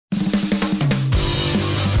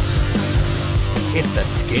It's the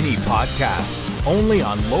Skinny Podcast, only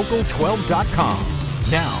on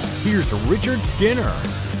Local12.com. Now, here's Richard Skinner.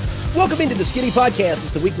 Welcome into the Skinny Podcast.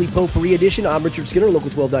 It's the weekly potpourri edition. I'm Richard Skinner,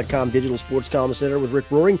 Local12.com digital sports columnist editor with Rick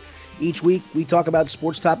Broering. Each week, we talk about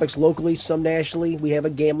sports topics locally, some nationally. We have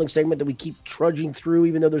a gambling segment that we keep trudging through,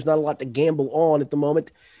 even though there's not a lot to gamble on at the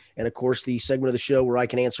moment. And, of course, the segment of the show where I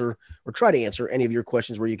can answer or try to answer any of your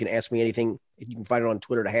questions, where you can ask me anything. You can find it on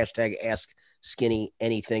Twitter at hashtag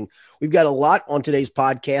AskSkinnyAnything. We've got a lot on today's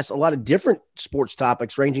podcast, a lot of different sports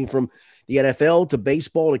topics ranging from the NFL to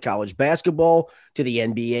baseball to college basketball to the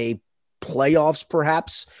NBA playoffs,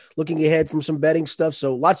 perhaps looking ahead from some betting stuff.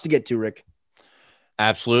 So lots to get to, Rick.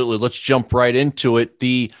 Absolutely. Let's jump right into it.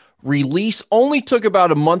 The release only took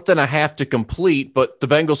about a month and a half to complete, but the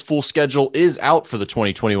Bengals' full schedule is out for the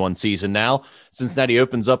 2021 season now. Cincinnati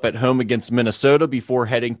opens up at home against Minnesota before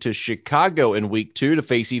heading to Chicago in week 2 to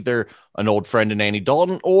face either an old friend in Andy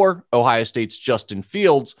Dalton or Ohio State's Justin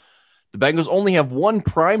Fields. The Bengals only have one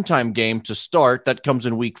primetime game to start. That comes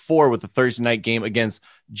in week 4 with a Thursday night game against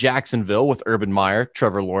Jacksonville with Urban Meyer,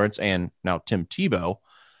 Trevor Lawrence, and now Tim Tebow.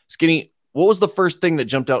 Skinny, what was the first thing that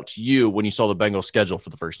jumped out to you when you saw the Bengals schedule for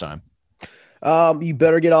the first time? You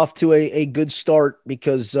better get off to a good start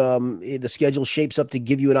because the schedule shapes up to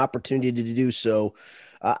give you an opportunity to do so.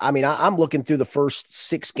 I'm looking through the first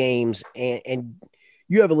 6 games, and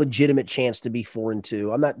you have a legitimate chance to be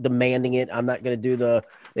 4-2. I'm not demanding it. I'm not going to do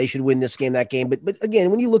they should win this game, that game. But again,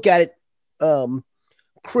 when you look at it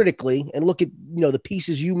critically and look at the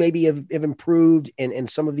pieces you maybe have improved and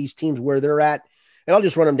some of these teams where they're at, and I'll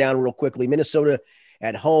just run them down real quickly. Minnesota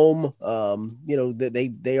at home,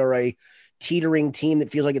 they are a teetering team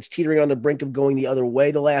that feels like it's teetering on the brink of going the other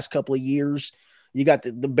way the last couple of years. You got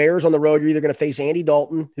the Bears on the road. You're either going to face Andy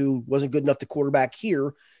Dalton, who wasn't good enough to quarterback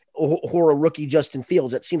here, or a rookie Justin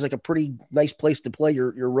Fields. That seems like a pretty nice place to play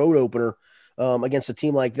your road opener against a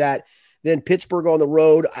team like that. Then Pittsburgh on the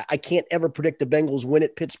road. I can't ever predict the Bengals win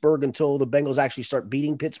at Pittsburgh until the Bengals actually start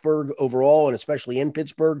beating Pittsburgh overall, and especially in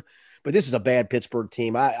Pittsburgh. But this is a bad Pittsburgh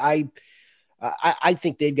team. I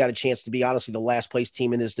think they've got a chance to be, honestly, the last place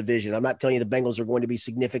team in this division. I'm not telling you the Bengals are going to be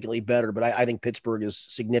significantly better, but I think Pittsburgh is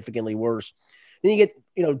significantly worse. Then you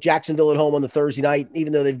get, Jacksonville at home on the Thursday night,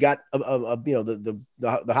 even though they've got the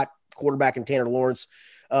hot quarterback in Tanner Lawrence.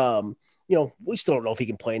 We still don't know if he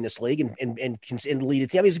can play in this league and can lead a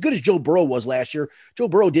team. I mean, as good as Joe Burrow was last year, Joe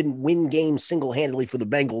Burrow didn't win games single-handedly for the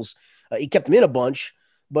Bengals. He kept them in a bunch,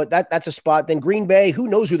 but that's a spot. Then Green Bay, who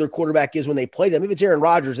knows who their quarterback is when they play them? If it's Aaron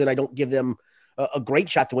Rodgers, then I don't give them a great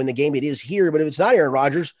shot to win the game. It is here, but if it's not Aaron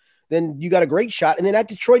Rodgers, then you got a great shot. And then at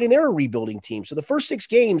Detroit, and they're a rebuilding team. So the first 6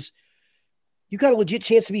 games, you got a legit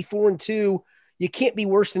chance to be 4-2. You can't be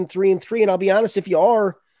worse than 3-3. And I'll be honest, if you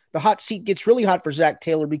are, the hot seat gets really hot for Zach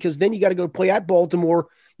Taylor, because then you got to go play at Baltimore.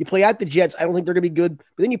 You play at the Jets. I don't think they're going to be good.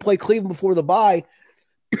 But then you play Cleveland before the bye.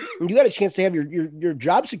 You got a chance to have your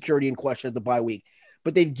job security in question at the bye week.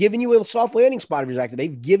 But they've given you a soft landing spot if you're active.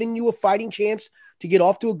 They've given you a fighting chance to get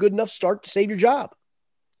off to a good enough start to save your job.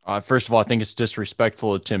 First of all, I think it's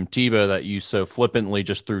disrespectful of Tim Tebow that you so flippantly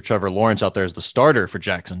just threw Trevor Lawrence out there as the starter for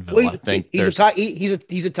Jacksonville. Well, I think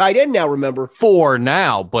he's a tight end now, remember? 4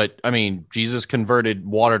 now, but I mean, Jesus converted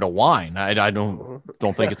water to wine. I don't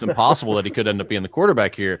think it's impossible that he could end up being the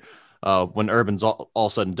quarterback here when Urban's all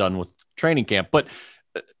said and done with training camp. But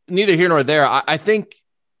neither here nor there. I think,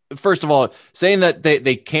 first of all, saying that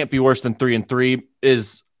they can't be worse than 3-3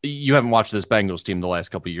 is, you haven't watched this Bengals team the last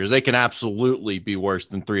couple of years. They can absolutely be worse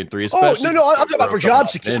than 3-3. Especially I'm talking about for job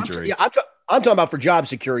security. I'm talking about for job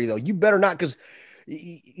security, though. You better not, because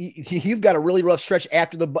you've got a really rough stretch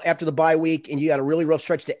after the bye week, and you got a really rough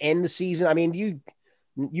stretch to end the season. I mean, you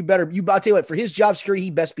better. I'll tell you what. For his job security, he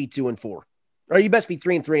best be 2-4, or he best be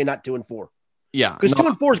 3-3 and not 2-4. Yeah, because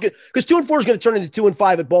 2-4 is good. Because 2-4 is going to turn into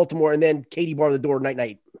 2-5 at Baltimore, and then Katie bar the door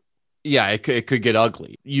night. Yeah, it could get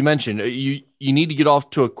ugly. You mentioned you need to get off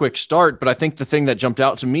to a quick start, but I think the thing that jumped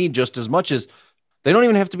out to me just as much is they don't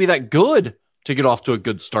even have to be that good to get off to a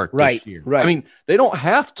good start this year. Right. I mean, they don't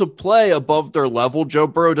have to play above their level. Joe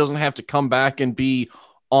Burrow doesn't have to come back and be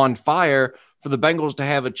on fire for the Bengals to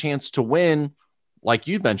have a chance to win, like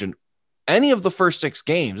you mentioned, any of the first 6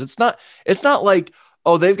 games. It's not like,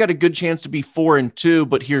 oh, they've got a good chance to be 4-2,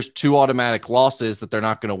 but here's 2 automatic losses that they're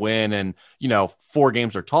not going to win. And, 4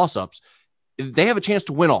 games are toss-ups. They have a chance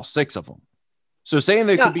to win all 6 of them. So saying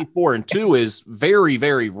they could be 4-2 is very,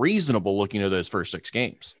 very reasonable looking at those first 6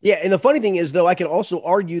 games. Yeah. And the funny thing is, though, I can also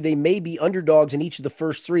argue they may be underdogs in each of the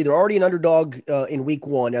first 3. They're already an underdog in week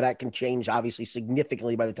 1. Now that can change obviously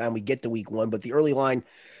significantly by the time we get to week 1, but the early line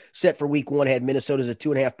set for week 1 had Minnesota as a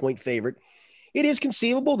 2.5 point favorite. It is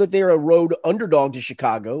conceivable that they're a road underdog to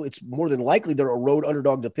Chicago. It's more than likely they're a road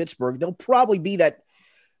underdog to Pittsburgh. They'll probably be that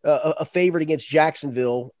a favorite against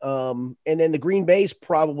Jacksonville. And then the Green Bay's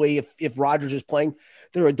probably, if Rodgers is playing,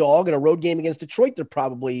 they're a dog. In a road game against Detroit, they're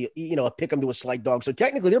probably, a pick them to a slight dog. So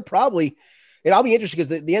technically they're probably, and I'll be interested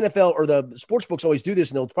because the NFL or the sports books always do this,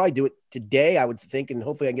 and they'll probably do it today, I would think, and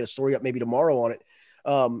hopefully I can get a story up maybe tomorrow on it,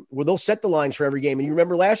 where they'll set the lines for every game. And you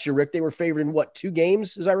remember last year, Rick, they were favored in 2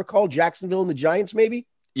 games, as I recall, Jacksonville and the Giants, maybe?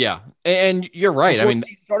 Yeah, and you're right.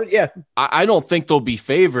 Before I mean, yeah, I don't think they'll be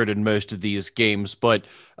favored in most of these games, but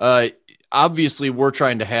obviously we're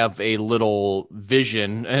trying to have a little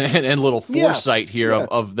vision and little foresight here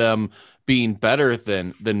of them being better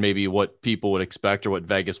than maybe what people would expect or what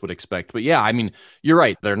Vegas would expect. But yeah, I mean, you're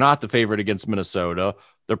right. They're not the favorite against Minnesota.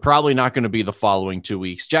 They're probably not going to be the following 2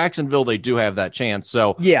 weeks. Jacksonville, they do have that chance.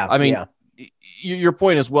 So yeah, I mean, your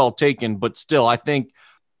point is well taken, but still, I think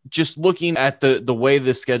just looking at the way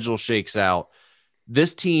this schedule shakes out,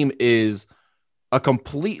 this team is a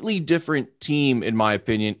completely different team, in my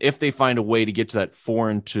opinion, if they find a way to get to that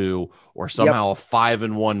 4-2 or somehow a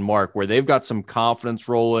 5-1 mark where they've got some confidence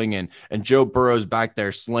rolling and Joe Burrow's back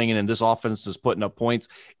there slinging and this offense is putting up points.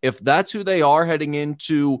 If that's who they are heading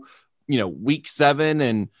into, week 7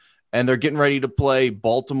 and they're getting ready to play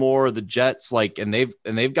Baltimore, the Jets, and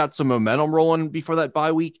they've got some momentum rolling before that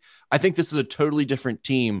bye week, I think this is a totally different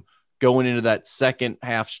team going into that second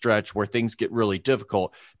half stretch where things get really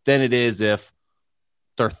difficult than it is if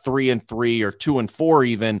they're 3-3 or 2-4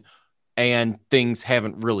 even, and things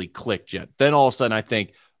haven't really clicked yet. Then all of a sudden I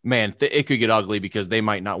think, man, it could get ugly because they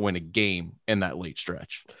might not win a game in that late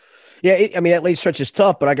stretch. Yeah, that late stretch is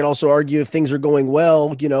tough, but I can also argue if things are going well,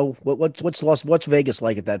 what's Vegas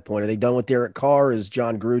like at that point? Are they done with Derek Carr? Is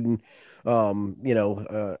John Gruden,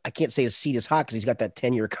 I can't say his seat is hot because he's got that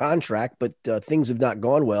 10-year contract, but things have not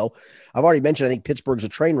gone well. I've already mentioned, I think Pittsburgh's a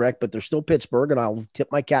train wreck, but they're still Pittsburgh, and I'll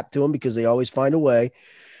tip my cap to them because they always find a way.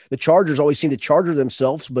 The Chargers always seem to charger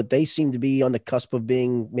themselves, but they seem to be on the cusp of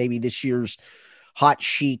being maybe this year's hot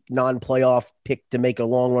chic non-playoff pick to make a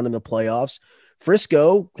long run in the playoffs.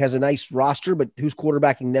 Frisco has a nice roster, but who's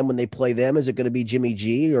quarterbacking them when they play them? Is it going to be Jimmy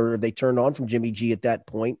G, or are they turned on from Jimmy G at that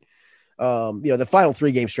point? The final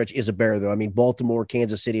 3-game stretch is a bear, though. I mean, Baltimore,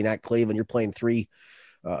 Kansas City, and at Cleveland, you're playing three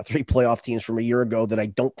playoff teams from a year ago that I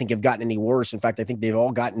don't think have gotten any worse. In fact, I think they've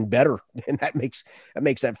all gotten better, and that makes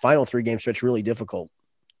that final 3-game stretch really difficult.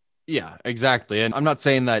 Yeah, exactly. And I'm not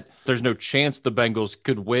saying that there's no chance the Bengals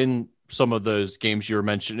could win some of those games you were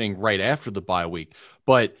mentioning right after the bye week,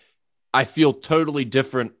 but I feel totally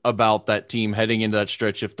different about that team heading into that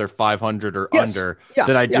stretch if they're 500 or under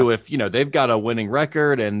than I do if, they've got a winning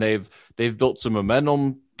record and they've built some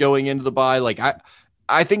momentum going into the bye. Like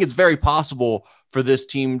I think it's very possible for this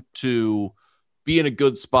team to be in a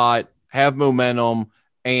good spot, have momentum,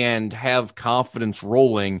 and have confidence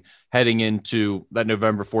rolling heading into that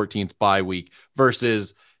November 14th bye week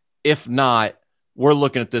versus if not, we're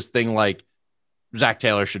looking at this thing like Zach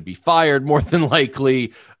Taylor should be fired more than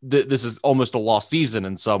likely. This is almost a lost season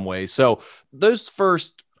in some ways. So those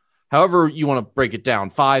first, however you want to break it down,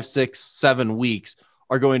 5, 6, 7 weeks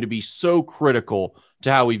are going to be so critical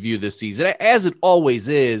to how we view this season, as it always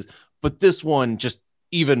is. But this one just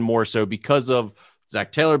even more so because of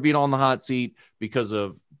Zach Taylor being on the hot seat, because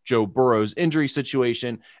of Joe Burrow's injury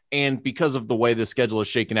situation, and because of the way the schedule is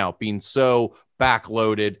shaken out, being so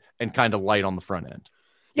backloaded and kind of light on the front end.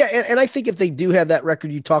 Yeah, and I think if they do have that record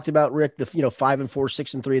you talked about, Rick, the 5-4,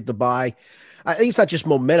 6-3 at the bye, I think it's not just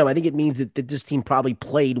momentum. I think it means that this team probably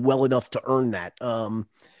played well enough to earn that. And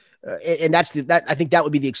I think that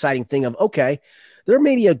would be the exciting thing of, okay, they're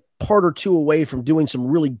maybe a part or two away from doing some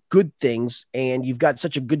really good things, and you've got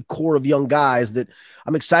such a good core of young guys that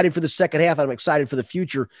I'm excited for the second half. I'm excited for the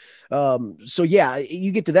future. So yeah,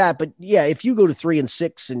 you get to that, but yeah, if you go to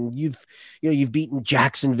 3-6 and you've beaten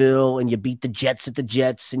Jacksonville and you beat the Jets at the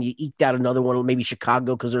Jets and you eked out another one, maybe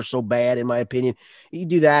Chicago because they're so bad, in my opinion, you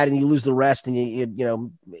do that and you lose the rest, and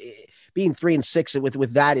being 3-6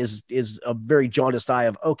 with that is a very jaundiced eye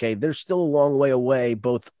of, okay, they're still a long way away,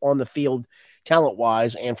 both on the field talent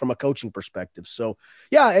wise and from a coaching perspective. So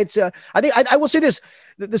yeah, it's I think I will say this,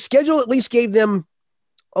 the schedule at least gave them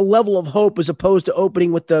a level of hope as opposed to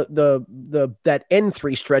opening with that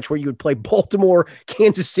N3 stretch where you would play Baltimore,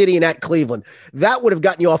 Kansas City, and at Cleveland. That would have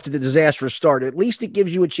gotten you off to the disastrous start. At least it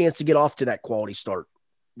gives you a chance to get off to that quality start.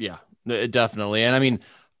 Yeah, definitely. And I mean,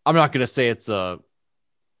 I'm not going to say it's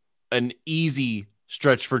an easy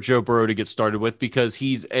stretch for Joe Burrow to get started with, because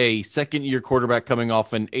he's a second-year quarterback coming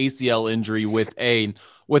off an ACL injury with an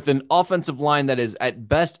offensive line that is at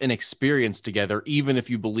best inexperienced together, even if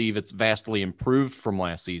you believe it's vastly improved from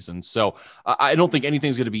last season. So I don't think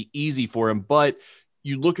anything's going to be easy for him, but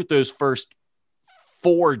you look at those first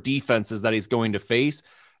 4 defenses that he's going to face,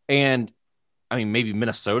 and I mean, maybe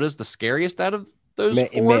Minnesota's the scariest out of those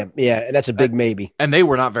 4. Yeah, and that's a big maybe. And they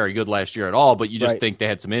were not very good last year at all, but you just think they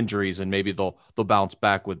had some injuries and maybe they'll bounce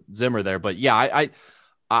back with Zimmer there. But yeah,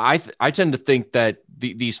 I tend to think that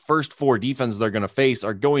these first 4 defenses they're going to face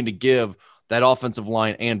are going to give that offensive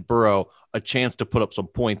line and Burrow a chance to put up some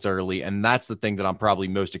points early. And that's the thing that I'm probably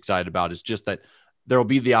most excited about, is just that there'll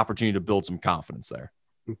be the opportunity to build some confidence there.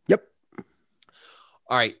 Yep.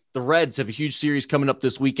 All right, the Reds have a huge series coming up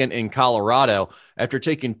this weekend in Colorado. After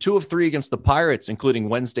taking 2 of 3 against the Pirates, including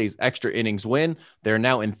Wednesday's extra innings win, they're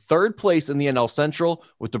now in 3rd place in the NL Central,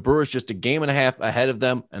 with the Brewers just a game and a half ahead of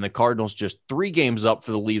them and the Cardinals just 3 games up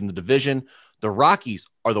for the lead in the division. The Rockies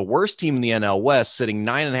are the worst team in the NL West, sitting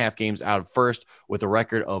 9.5 games out of first with a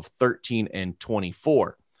record of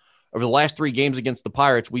 13-24. Over the last 3 games against the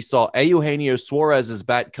Pirates, we saw Eugenio Suarez's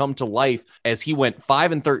bat come to life as he went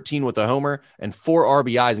 5-13 with a homer and 4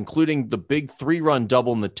 RBIs, including the big 3-run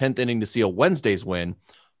double in the 10th inning to seal Wednesday's win.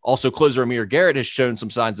 Also, closer Amir Garrett has shown some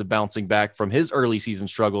signs of bouncing back from his early season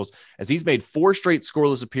struggles, as he's made 4 straight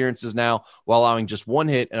scoreless appearances now, while allowing just 1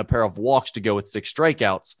 hit and a pair of walks to go with 6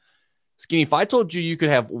 strikeouts. Skinny, if I told you could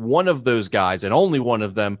have one of those guys, and only one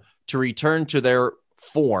of them, to return to their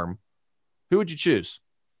form, who would you choose?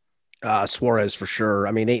 Suarez for sure.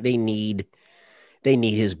 I mean, they need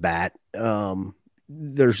his bat.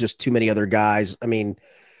 There's just too many other guys. I mean,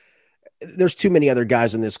 there's too many other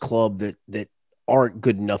guys in this club that aren't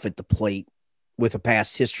good enough at the plate, with a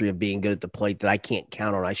past history of being good at the plate, that I can't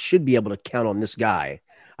count on. I should be able to count on this guy.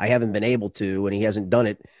 I haven't been able to, and he hasn't done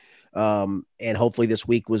it. And hopefully this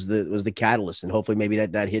week was the catalyst, and hopefully maybe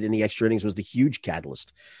that hit in the extra innings was the huge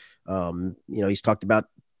catalyst. He's talked about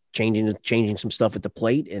changing some stuff at the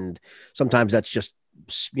plate, and sometimes that's just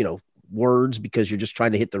words, because you're just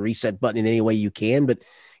trying to hit the reset button in any way you can. But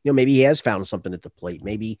maybe he has found something at the plate.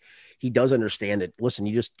 Maybe he does understand that, listen,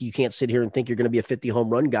 you can't sit here and think you're going to be a 50 home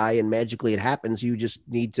run guy and magically it happens. You just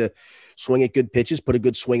need to swing at good pitches, put a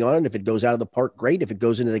good swing on it. If it goes out of the park, great. If it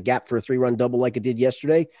goes into the gap for a 3-run double like it did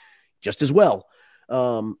yesterday, just as well.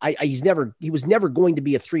 He was never going to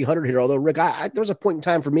be a 300 hitter. Although, Rick, there was a point in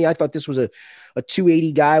time for me, I thought this was a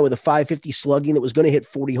 280 guy with a 550 slugging that was going to hit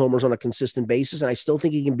 40 homers on a consistent basis. And I still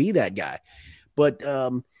think he can be that guy. But,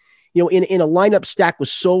 in a lineup stack with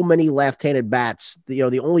so many left-handed bats, the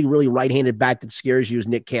only really right-handed bat that scares you is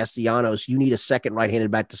Nick Castellanos. You need a second right-handed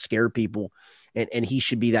bat to scare people. And he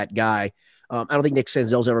should be that guy. I don't think Nick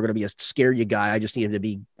Senzel's ever going to be a scare you guy. I just need him to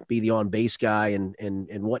be the on base guy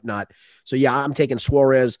and whatnot. So yeah, I'm taking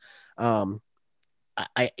Suarez. I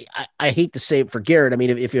hate to say it for Garrett. I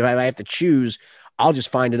mean, if I have to choose, I'll just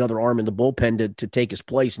find another arm in the bullpen to take his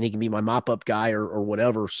place, and he can be my mop up guy or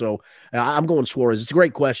whatever. So I'm going Suarez. It's a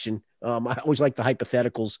great question. I always like the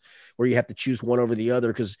hypotheticals where you have to choose one over the other,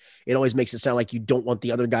 because it always makes it sound like you don't want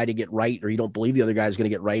the other guy to get right, or you don't believe the other guy is going to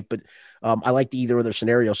get right. But I like the either other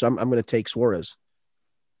scenario. So I'm going to take Suarez.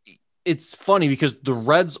 It's funny because the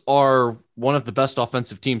Reds are one of the best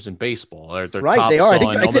offensive teams in baseball. They're right. They are.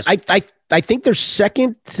 I think they're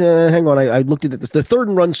second. Hang on. I looked at the third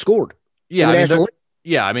in runs scored.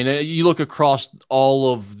 Yeah. I mean, you look across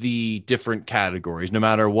all of the different categories, no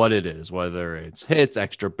matter what it is, whether it's hits,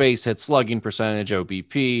 extra base hits, slugging percentage,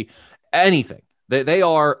 OBP, anything. They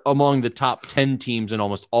are among the top 10 teams in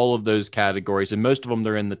almost all of those categories. And most of them,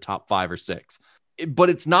 they're in the top 5 or 6. But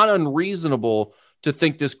it's not unreasonable to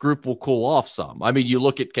think this group will cool off some. I mean, you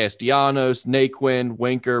look at Castellanos, Naquin,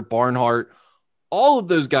 Winker, Barnhart, all of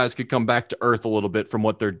those guys could come back to earth a little bit from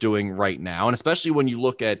what they're doing right now. And especially when you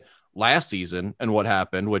look at last season and what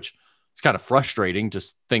happened, which it's kind of frustrating to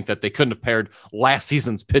think that they couldn't have paired last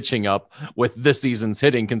season's pitching up with this season's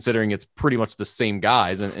hitting, considering it's pretty much the same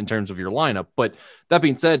guys in terms of your lineup. But that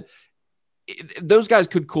being said, those guys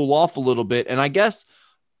could cool off a little bit. And I guess,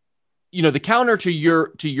 the counter to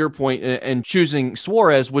your point and choosing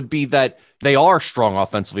Suarez would be that they are strong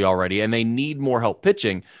offensively already and they need more help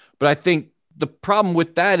pitching. But I think the problem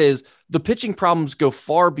with that is the pitching problems go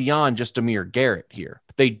far beyond just Amir Garrett here.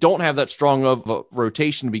 They don't have that strong of a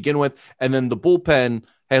rotation to begin with. And then the bullpen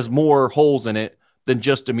has more holes in it than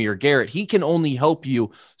just Amir Garrett. He can only help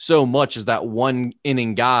you so much as that one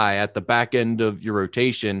inning guy at the back end of your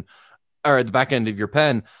rotation, or at the back end of your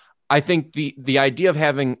pen. I think the idea of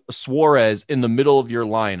having Suarez in the middle of your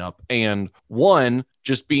lineup and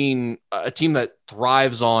just being a team that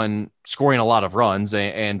thrives on scoring a lot of runs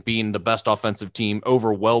and being the best offensive team,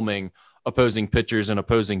 overwhelming opposing pitchers and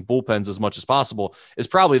opposing bullpens as much as possible, is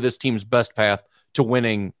probably this team's best path to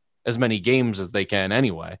winning as many games as they can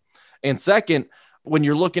anyway. And second, when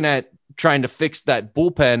you're looking at trying to fix that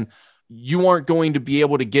bullpen, you aren't going to be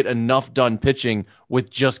able to get enough done pitching with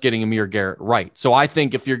just getting Amir Garrett right. So I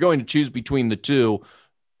think if you're going to choose between the two,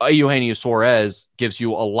 Eugenio Suarez gives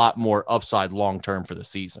you a lot more upside long-term for the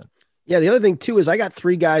season. Yeah, the other thing, too, is I got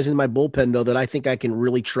 3 guys in my bullpen, though, that I think I can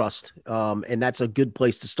really trust, and that's a good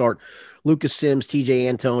place to start. Lucas Sims, TJ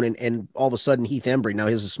Antone, and all of a sudden Heath Embry. Now,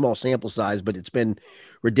 he has a small sample size, but it's been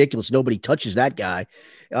ridiculous. Nobody touches that guy.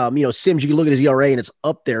 Sims, you can look at his ERA, and it's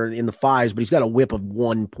up there in the 5s, but he's got a whip of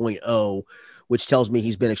 1.0, which tells me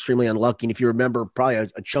he's been extremely unlucky. And if you remember, probably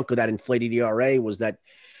a chunk of that inflated ERA was that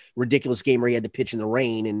ridiculous game where he had to pitch in the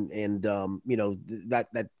rain, and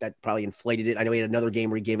that probably inflated it. I know he had another game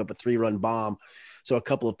where he gave up a 3-run bomb, so a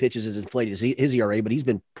couple of pitches has inflated his ERA, but he's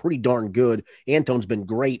been pretty darn good. Antone's been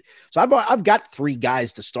great, so I've got 3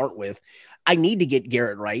 guys to start with. I need to get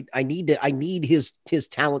Garrett right. I need his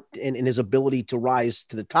talent and his ability to rise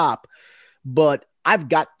to the top, but I've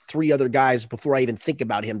got 3 other guys before I even think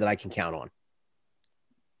about him that I can count on.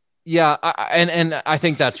 Yeah, and I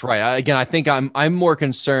think that's right. Again, I think I'm more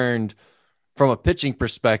concerned from a pitching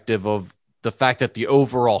perspective of the fact that the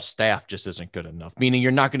overall staff just isn't good enough, meaning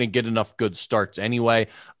you're not going to get enough good starts anyway.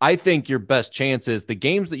 I think your best chance is the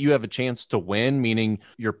games that you have a chance to win, meaning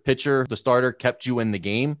your pitcher, the starter, kept you in the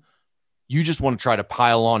game. You just want to try to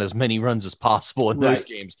pile on as many runs as possible in those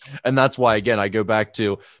games. And that's why, again, I go back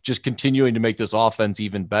to just continuing to make this offense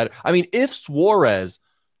even better. I mean, if Suarez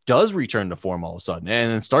does return to form all of a sudden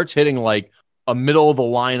and starts hitting like a middle of the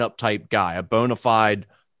lineup type guy, a bona fide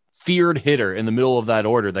feared hitter in the middle of that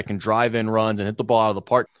order that can drive in runs and hit the ball out of the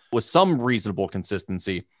park with some reasonable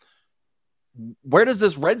consistency, where does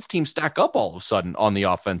this Reds team stack up all of a sudden on the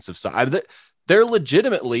offensive side? They're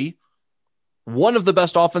legitimately one of the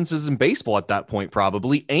best offenses in baseball at that point,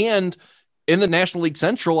 probably. And in the National League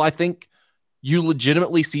Central, I think you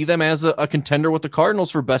legitimately see them as a contender with the Cardinals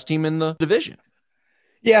for best team in the division.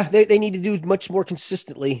 Yeah, they need to do much more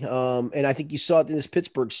consistently. And I think you saw it in this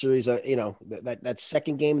Pittsburgh series, that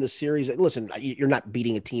second game of the series. Listen, you're not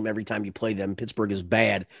beating a team every time you play them. Pittsburgh is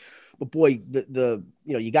bad. But boy,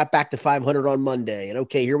 you got back to 500 on Monday, and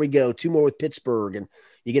okay, here we go. 2 more with Pittsburgh, and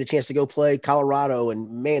you get a chance to go play Colorado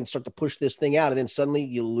and man, start to push this thing out. And then suddenly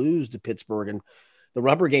you lose to Pittsburgh, and the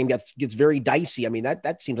rubber game gets very dicey. I mean,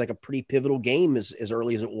 that seems like a pretty pivotal game as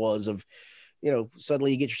early as it was of,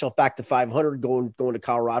 suddenly you get yourself back to 500 going to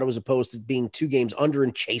Colorado as opposed to being 2 games under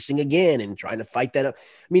and chasing again and trying to fight that up.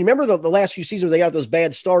 I mean, remember the last few seasons where they got those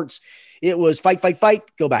bad starts? It was fight,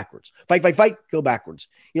 go backwards. Fight, go backwards.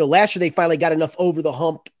 Last year they finally got enough over the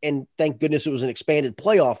hump, and thank goodness it was an expanded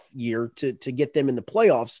playoff year to get them in the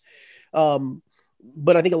playoffs.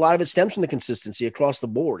 But I think a lot of it stems from the consistency across the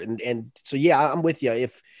board. And so, yeah, I'm with you.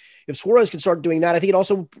 If Suarez can start doing that, I think it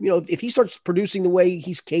also, if he starts producing the way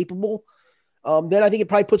he's capable, then I think it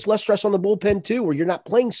probably puts less stress on the bullpen too, where you're not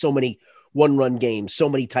playing so many 1-run games, so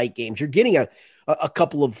many tight games. You're getting a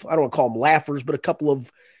couple of, I don't want to call them laughers, but a couple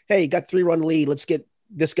of, hey, you got 3-run lead. Let's get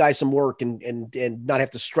this guy some work and not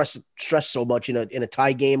have to stress so much in a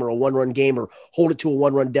tie game or a 1-run game, or hold it to a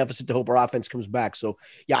 1-run deficit to hope our offense comes back. So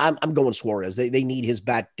yeah, I'm going Suarez. They need his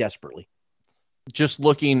bat desperately. Just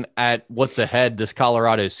looking at what's ahead, this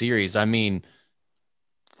Colorado series, I mean,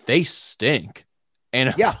 they stink.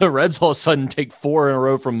 And if the Reds all of a sudden take 4 in a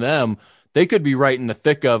row from them, they could be right in the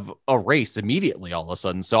thick of a race immediately all of a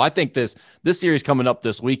sudden. So I think this series coming up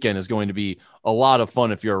this weekend is going to be a lot of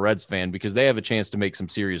fun if you're a Reds fan, because they have a chance to make some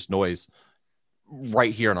serious noise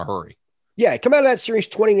right here in a hurry. Yeah, come out of that series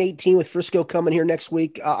 2018 with Frisco coming here next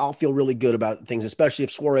week. I'll feel really good about things, especially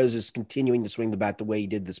if Suarez is continuing to swing the bat the way he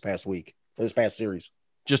did this past series.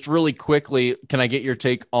 Just really quickly, can I get your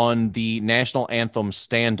take on the national anthem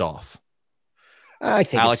standoff? I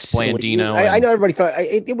think Alex Blandino. I know everybody thought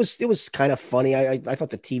it was kind of funny. I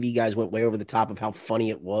thought the TV guys went way over the top of how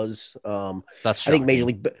funny it was. That's I think Major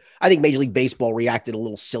League Baseball reacted a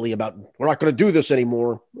little silly about, we're not going to do this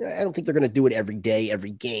anymore. I don't think they're going to do it every day,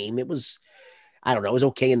 every game. It was, I don't know, it was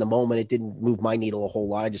okay in the moment. It didn't move my needle a whole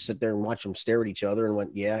lot. I just sit there and watch them stare at each other and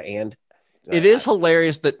went, yeah, and. It is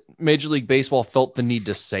hilarious that Major League Baseball felt the need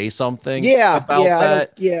to say something about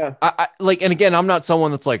that. I like, and again, I'm not someone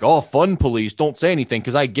that's like, oh, fun police, don't say anything.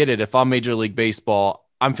 Cause I get it. If I'm Major League Baseball,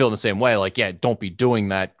 I'm feeling the same way. Like, yeah, don't be doing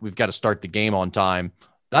that. We've got to start the game on time,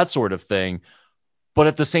 that sort of thing. But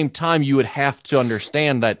at the same time, you would have to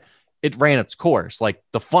understand that it ran its course. Like,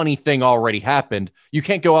 the funny thing already happened. You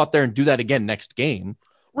can't go out there and do that again next game.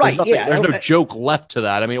 Right. Yeah. There's no joke left to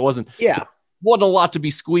that. I mean, it wasn't a lot to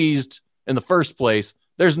be squeezed in the first place.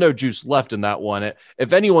 There's no juice left in that one.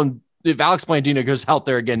 If Alex Blandino goes out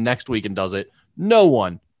there again next week and does it, no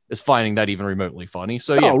one is finding that even remotely funny.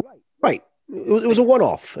 So yeah. Oh, right. It was a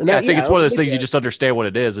one-off. And I think it's one of those things you just understand what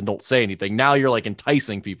it is and don't say anything. Now you're like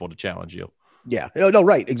enticing people to challenge you. Yeah. No,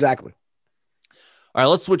 right. Exactly. All right,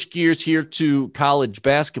 let's switch gears here to college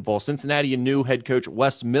basketball. Cincinnati and new head coach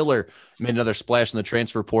Wes Miller made another splash in the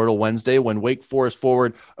transfer portal Wednesday when Wake Forest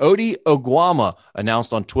forward Odi Oguama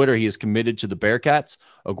announced on Twitter he is committed to the Bearcats.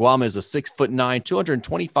 Oguama is a 6'9",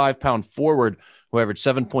 225-pound forward who averaged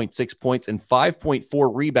 7.6 points and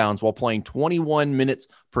 5.4 rebounds while playing 21 minutes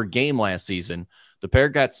per game last season. The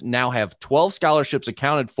Bearcats now have 12 scholarships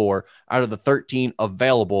accounted for out of the 13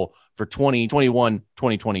 available for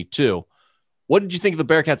 2021-2022. What did you think of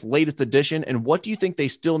the Bearcats' latest addition, and what do you think they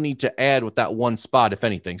still need to add with that one spot, if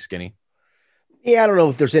anything, Skinny? Yeah, I don't know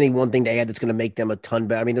if there's any one thing to add that's going to make them a ton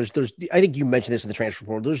better. I mean, there's. I think you mentioned this in the transfer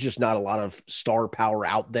portal. There's just not a lot of star power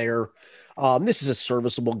out there. This is a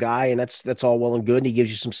serviceable guy, and that's all well and good. And he gives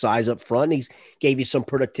you some size up front. And he gave you some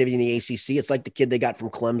productivity in the ACC. It's like the kid they got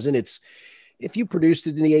from Clemson. It's if you produced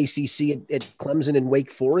it in the ACC at Clemson and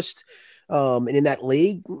Wake Forest. And in that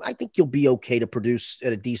league, I think you'll be okay to produce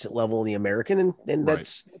at a decent level in the American, and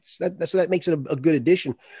that makes it a good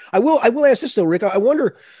addition. I will ask this though, Rick. I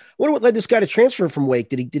wonder what led this guy to transfer from Wake.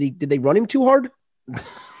 Did they run him too hard? I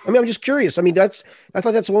mean, I'm just curious. I mean, I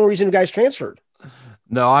thought that's the only reason the guys transferred.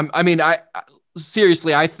 No, I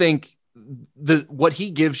seriously, I think what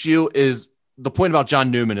he gives you is the point about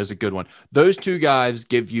John Newman is a good one. Those two guys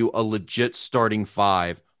give you a legit starting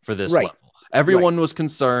five for this level. Everyone was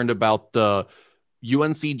concerned about the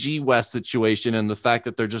UNCG West situation and the fact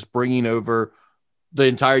that they're just bringing over the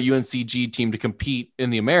entire UNCG team to compete in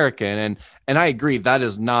the American. And I agree, that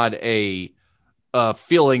is not a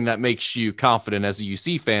feeling that makes you confident as a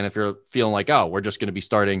UC fan if you're feeling like, oh, we're just going to be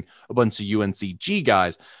starting a bunch of UNCG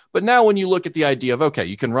guys. But now when you look at the idea of, okay,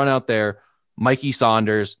 you can run out there Mikey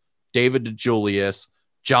Saunders, David DeJulius,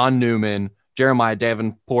 John Newman, Jeremiah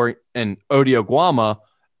Davenport, and Odi Oguama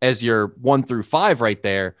as your 1 through 5 right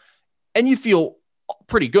there. And you feel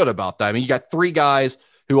pretty good about that. I mean, you got 3 guys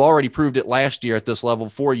who already proved it last year at this level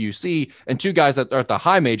for UC and 2 guys that are at the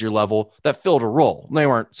high major level that filled a role. They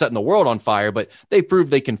weren't setting the world on fire, but they proved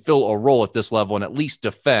they can fill a role at this level and at least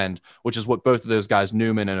defend, which is what both of those guys,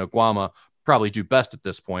 Newman and Oguama, probably do best at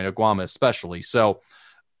this point, Oguama especially. So,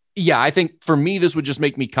 yeah, I think for me, this would just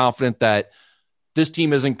make me confident that this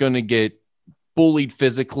team isn't going to get bullied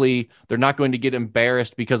physically. They're not going to get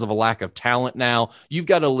embarrassed because of a lack of talent now. You've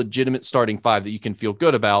got a legitimate starting 5 that you can feel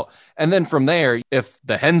good about. And then from there, if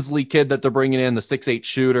the Hensley kid that they're bringing in, the 6'8"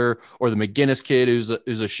 shooter, or the McGinnis kid who's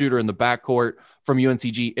a shooter in the backcourt from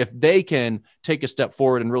UNCG, if they can take a step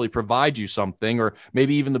forward and really provide you something, or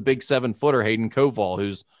maybe even the big 7-footer Hayden Koval,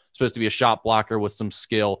 who's supposed to be a shot blocker with some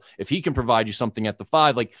skill, if he can provide you something at the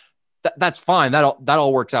 5, like that's fine. That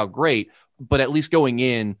all works out great. But at least going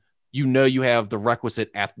in, you know you have the requisite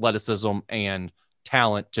athleticism and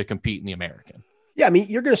talent to compete in the American. Yeah, I mean,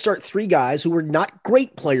 you're going to start 3 guys who were not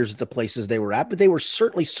great players at the places they were at, but they were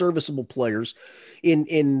certainly serviceable players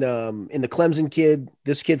in the Clemson kid,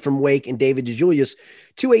 this kid from Wake, and David DeJulius,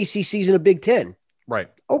 2 ACCs in a Big Ten. Right.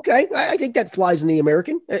 Okay, I think that flies in the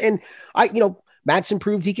American. And Matson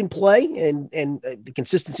proved he can play, and the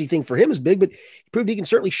consistency thing for him is big, but he proved he can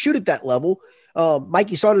certainly shoot at that level.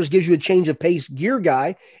 Mikey Saunders gives you a change of pace gear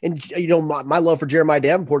guy, and my love for Jeremiah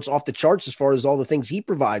Davenport's off the charts as far as all the things he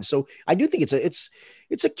provides. So I do think it's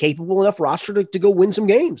a capable enough roster to go win some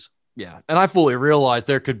games. Yeah, and I fully realize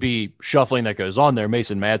there could be shuffling that goes on there.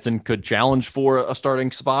 Mason Madsen could challenge for a starting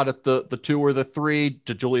spot at the 2 or the 3.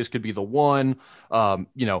 DeJulius could be the 1.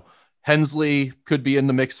 Hensley could be in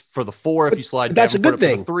the mix for the 4 if you slide. That's a good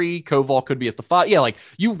thing. The 3, Koval could be at the 5. Yeah, like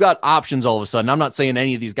you've got options all of a sudden. I'm not saying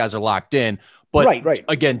any of these guys are locked in, but right.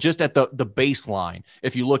 Again, just at the baseline,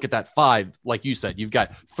 if you look at that 5, like you said, you've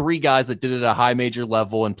got 3 guys that did it at a high major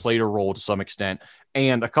level and played a role to some extent,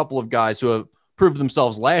 and a couple of guys who have proved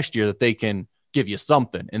themselves last year that they can give you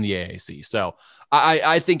something in the AAC. So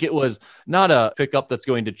I think it was not a pickup that's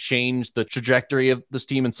going to change the trajectory of this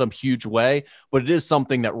team in some huge way, but it is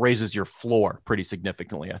something that raises your floor pretty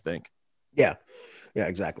significantly, I think. Yeah,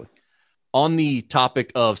 exactly. On the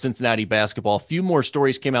topic of Cincinnati basketball, a few more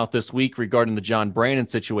stories came out this week regarding the John Brannon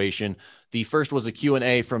situation. The first was a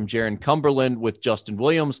Q&A from Jaron Cumberland with Justin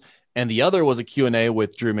Williams, and the other was a Q&A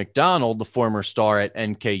with Drew McDonald, the former star at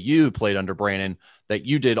NKU, played under Brannon, that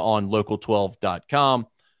you did on local12.com.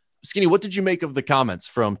 Skinny, what did you make of the comments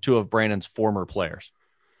from 2 of Brannon's former players?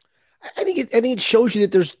 I think it shows you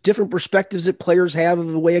that there's different perspectives that players have of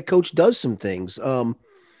the way a coach does some things.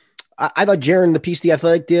 I thought Jaron, the piece The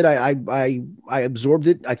Athletic did, I absorbed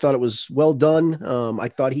it. I thought it was well done. I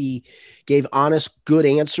thought he gave honest, good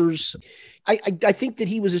answers. I think that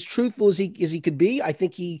he was as truthful as he could be. I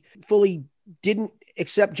think he fully didn't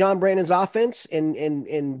accept John Brannon's offense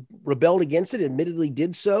and rebelled against it, admittedly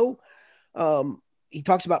did so. He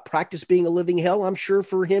talks about practice being a living hell. I'm sure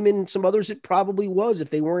for him and some others, it probably was if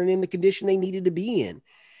they weren't in the condition they needed to be in.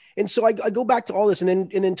 And so I go back to all this, and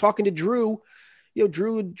then talking to Drew,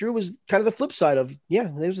 Drew was kind of the flip side of, yeah,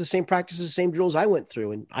 there's the same practices, the same drills I went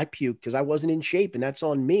through, and I puked because I wasn't in shape, and that's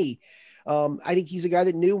on me. I think he's a guy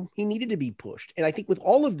that knew he needed to be pushed. And I think with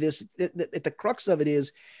all of this, at the crux of it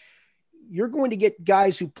is, you're going to get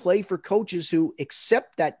guys who play for coaches who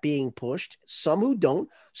accept that being pushed, some who don't,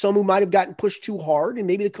 some who might have gotten pushed too hard, and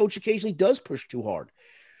maybe the coach occasionally does push too hard.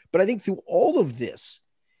 But I think through all of this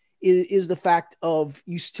is the fact of,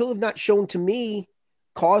 you still have not shown to me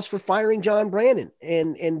cause for firing John Brannon,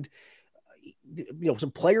 and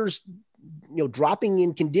some players, dropping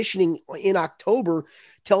in conditioning in October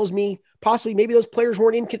tells me possibly maybe those players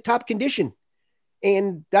weren't in top condition.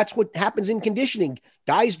 And that's what happens in conditioning.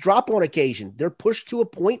 Guys drop on occasion. They're pushed to a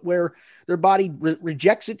point where their body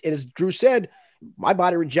rejects it. And as Drew said, my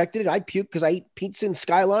body rejected it. I puked because I ate pizza in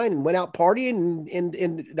Skyline and went out partying,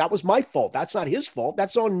 and that was my fault. That's not his fault.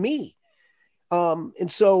 That's on me.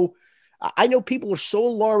 And so I know people are so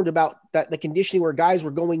alarmed about that, the conditioning where guys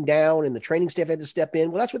were going down and the training staff had to step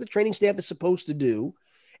in. Well, that's what the training staff is supposed to do.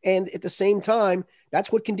 And at the same time,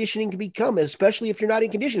 that's what conditioning can become, especially if you're not in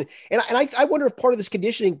conditioning. And I wonder if part of this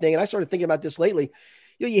conditioning thing, and I started thinking about this lately,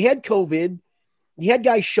 you had COVID, you had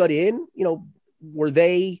guys shut in, were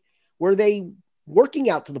they working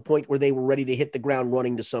out to the point where they were ready to hit the ground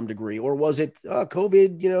running to some degree? Or was it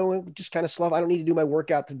COVID, just kind of slough? I don't need to do my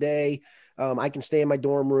workout today. I can stay in my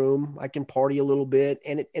dorm room. I can party a little bit.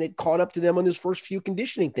 And it caught up to them on those first few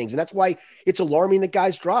conditioning things. And that's why it's alarming that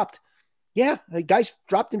guys dropped. Yeah, guys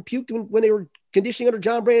dropped and puked when they were conditioning under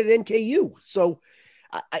John Brannon at NKU. So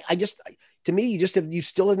to me, you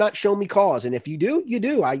still have not shown me cause. And if you do, you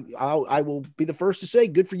do. I will be the first to say,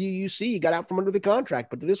 good for you, UC. You got out from under the contract.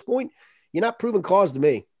 But to this point, you're not proving cause to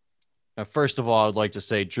me. First of all, I'd like to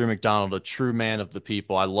say Drew McDonald, a true man of the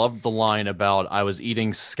people. I loved the line about I was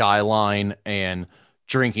eating Skyline and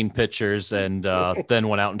drinking pitchers and then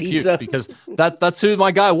went out and puked, because that's who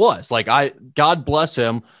my guy was. Like, God bless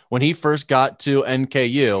him. When he first got to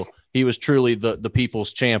NKU, he was truly the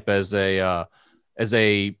people's champ as a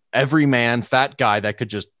everyman fat guy that could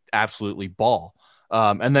just absolutely ball.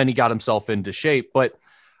 And then he got himself into shape. But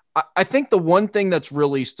I think the one thing that's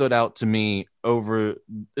really stood out to me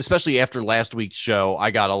especially after last week's show,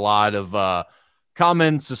 I got a lot of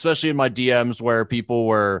comments, especially in my DMs, where people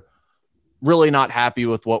were really not happy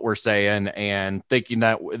with what we're saying and thinking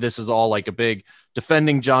that this is all like a big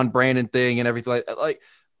defending John Brannon thing and everything.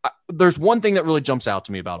 There's one thing that really jumps out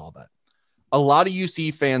to me about all that. A lot of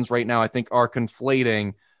UC fans right now, I think, are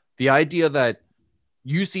conflating the idea that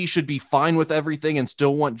UC should be fine with everything and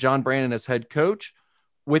still want John Brannon as head coach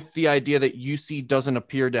with the idea that UC doesn't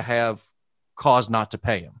appear to have cause not to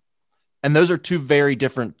pay him. And those are two very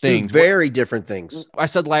different things. Very different things. I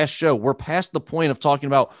said last show, we're past the point of talking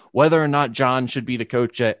about whether or not John should be the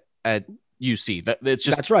coach at UC.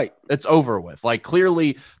 That's right. It's over with. Like,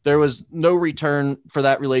 clearly there was no return for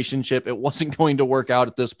that relationship. It wasn't going to work out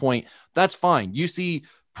at this point. That's fine. UC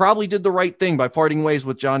probably did the right thing by parting ways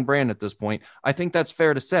with John Brannon at this point. I think that's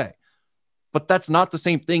fair to say. But that's not the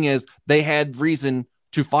same thing as they had reason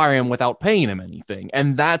to fire him without paying him anything.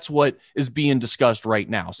 And that's what is being discussed right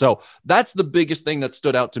now. So that's the biggest thing that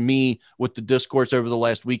stood out to me with the discourse over the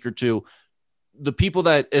last week or two. The people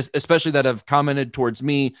that, especially that have commented towards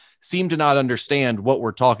me, seem to not understand what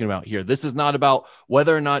we're talking about here. This is not about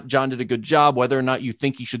whether or not John did a good job, whether or not you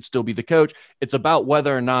think he should still be the coach. It's about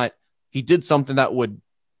whether or not he did something that would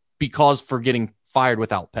be cause for getting fired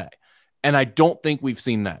without pay. And I don't think we've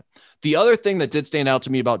seen that. The other thing that did stand out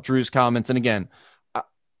to me about Drew's comments, and again,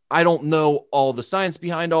 I don't know all the science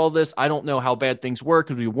behind all this. I don't know how bad things were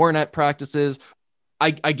because we weren't at practices.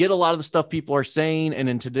 I get a lot of the stuff people are saying. And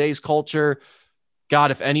in today's culture,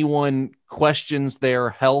 God, if anyone questions their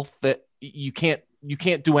health, that you can't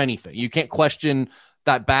do anything. You can't question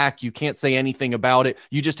that back. You can't say anything about it.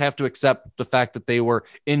 You just have to accept the fact that they were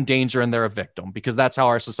in danger and they're a victim, because that's how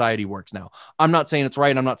our society works now. I'm not saying it's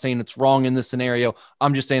right. I'm not saying it's wrong in this scenario.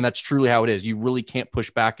 I'm just saying that's truly how it is. You really can't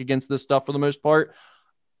push back against this stuff for the most part.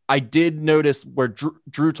 I did notice where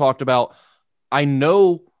Drew talked about, I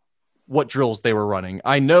know what drills they were running.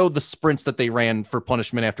 I know the sprints that they ran for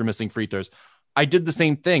punishment after missing free throws. I did the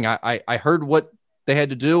same thing. I heard what they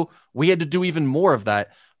had to do. We had to do even more of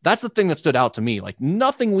that. That's the thing that stood out to me. Like,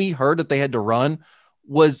 nothing we heard that they had to run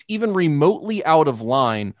was even remotely out of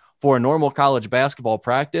line for a normal college basketball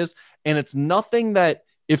practice. And it's nothing that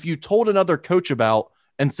if you told another coach about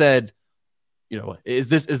and said, is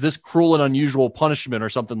this cruel and unusual punishment or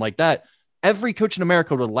something like that, every coach in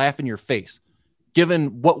America would laugh in your face,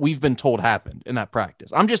 given what we've been told happened in that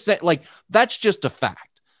practice. I'm just saying, like, that's just a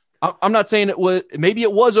fact. I'm not saying maybe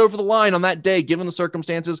it was over the line on that day, given the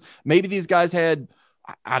circumstances. Maybe these guys had,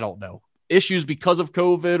 I don't know, issues because of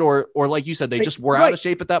COVID or like you said, they just were out of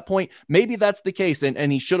shape at that point. Maybe that's the case.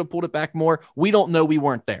 And he should have pulled it back more. We don't know. We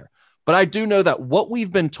weren't there, but I do know that what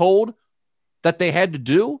we've been told that they had to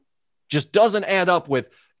do just doesn't add up with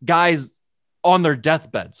guys on their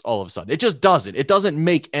deathbeds all of a sudden. It just doesn't. It doesn't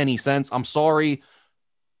make any sense. I'm sorry.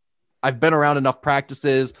 I've been around enough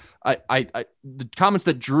practices. The comments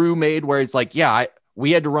that Drew made where it's like, yeah,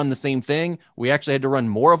 we had to run the same thing. We actually had to run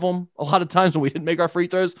more of them a lot of times when we didn't make our free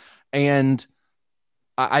throws. And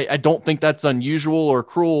I don't think that's unusual or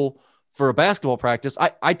cruel for a basketball practice.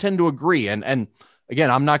 I tend to agree. And again,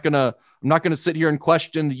 I'm not gonna sit here and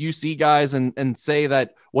question the UC guys and say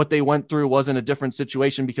that what they went through wasn't a different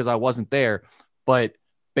situation because I wasn't there. But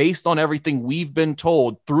based on everything we've been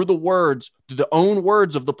told through the own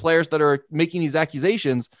words of the players that are making these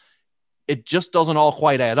accusations, it just doesn't all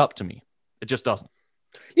quite add up to me. It just doesn't.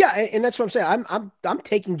 Yeah, and that's what I'm saying. I'm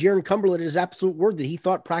taking Jaron Cumberland at his absolute word that he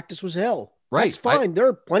thought practice was hell. Right. That's fine. There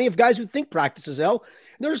are plenty of guys who think practice is hell.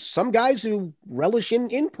 There's some guys who relish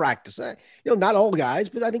in practice. Not all guys,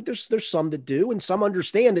 but I think there's some that do, and some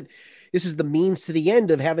understand that this is the means to the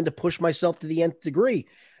end of having to push myself to the nth degree.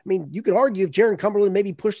 I mean, you could argue if Jaron Cumberland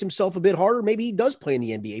maybe pushed himself a bit harder, maybe he does play in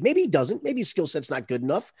the NBA. Maybe he doesn't. Maybe his skill set's not good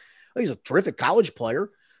enough. He's a terrific college player.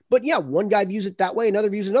 But yeah, one guy views it that way, another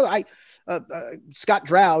views another. Scott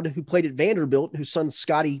Dowd, who played at Vanderbilt, whose son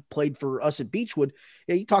Scotty played for us at Beechwood,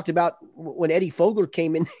 he talked about when Eddie Fogler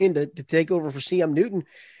came in to take over for CM Newton,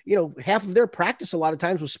 half of their practice a lot of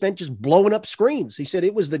times was spent just blowing up screens. He said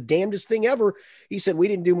it was the damnedest thing ever. He said we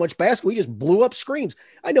didn't do much basketball. We just blew up screens.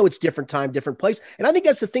 I know it's different time, different place. And I think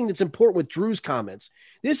that's the thing that's important with Drew's comments.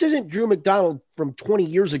 This isn't Drew McDonald from 20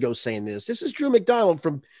 years ago saying this. This is Drew McDonald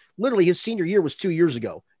from literally his senior year was 2 years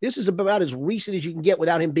ago. This is about as recent as you can get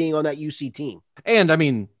without him being on that UC team. And I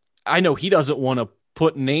mean, I know he doesn't want to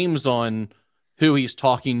put names on who he's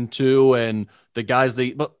talking to and the guys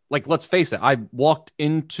but like, let's face it. I walked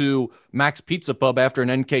into Max Pizza Pub after an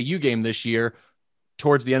NKU game this year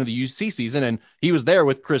towards the end of the UC season, and he was there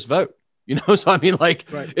with Chris Vogt, So I mean, like,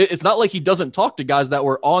 right. It's not like he doesn't talk to guys that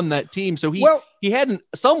were on that team. So he had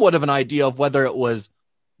somewhat of an idea of whether it was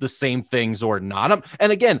the same things or not.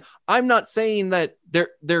 And again, I'm not saying that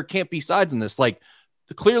there can't be sides in this. Like,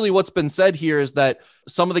 clearly what's been said here is that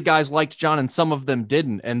some of the guys liked John and some of them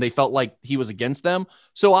didn't, and they felt like he was against them.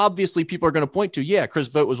 So obviously people are going to point to, yeah, Chris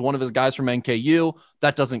Vogt was one of his guys from NKU.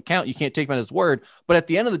 That doesn't count. You can't take him at his word. But at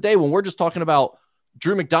the end of the day, when we're just talking about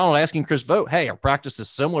Drew McDonald asking Chris Vogt, hey, our practice is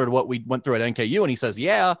similar to what we went through at NKU, and he says,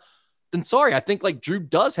 yeah, then sorry. I think like Drew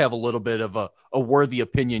does have a little bit of a worthy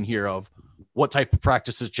opinion here of what type of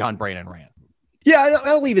practices John Brannen ran. Yeah,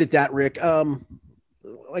 I'll leave it at that, Rick.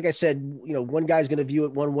 Like I said, one guy's going to view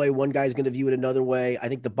it one way, one guy's going to view it another way. I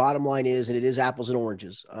think the bottom line is, and it is apples and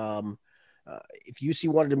oranges. If UC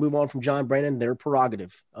wanted to move on from John Brannen, their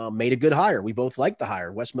prerogative. Made a good hire. We both like the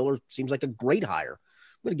hire. Wes Miller seems like a great hire.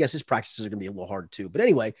 I'm going to guess his practices are going to be a little hard too. But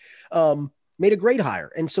anyway, made a great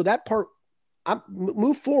hire. And so that part,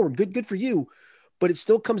 move forward. Good for you. But it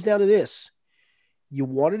still comes down to this. You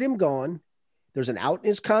wanted him gone. There's an out in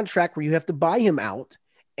his contract where you have to buy him out.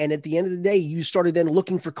 And at the end of the day, you started then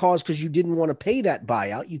looking for cause because you didn't want to pay that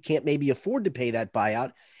buyout. You can't maybe afford to pay that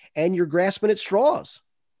buyout, and you're grasping at straws.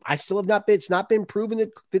 I still have not been, it's not been proven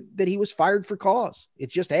that he was fired for cause. It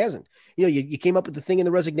just hasn't. You came up with the thing in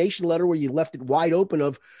the resignation letter where you left it wide open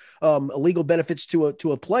of illegal benefits to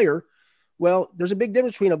a player. Well, there's a big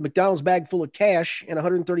difference between a McDonald's bag full of cash and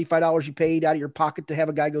 $135 you paid out of your pocket to have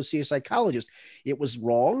a guy go see a psychologist. It was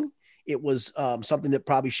wrong. It was something that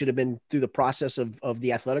probably should have been through the process of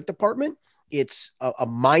the athletic department. It's a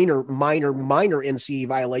minor NCAA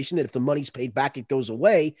violation that if the money's paid back, it goes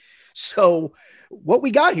away. So what we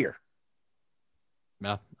got here?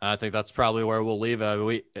 Yeah, I think that's probably where we'll leave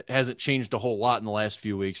it. It hasn't changed a whole lot in the last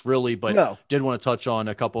few weeks, really, but did want to touch on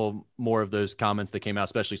a couple more of those comments that came out,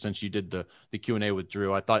 especially since you did the Q&A with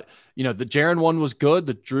Drew. I thought, the Jaron one was good.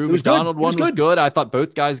 The Drew McDonald one was good. I thought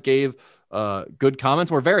both guys gave good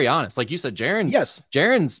comments. We're very honest. Like you said,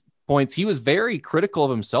 Jaron's points. He was very critical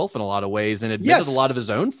of himself in a lot of ways and admitted a lot of his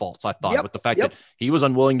own faults, I thought, with the fact that he was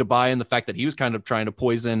unwilling to buy in, the fact that he was kind of trying to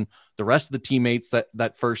poison the rest of the teammates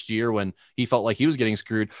that first year when he felt like he was getting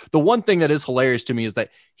screwed. The one thing that is hilarious to me is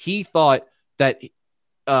that he thought that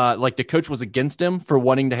like the coach was against him for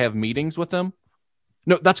wanting to have meetings with him.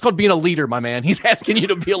 No, that's called being a leader, my man. He's asking you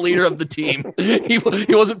to be a leader of the team. He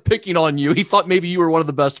wasn't picking on you. He thought maybe you were one of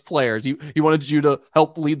the best players. He wanted you to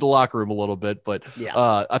help lead the locker room a little bit. But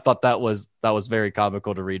I thought that was very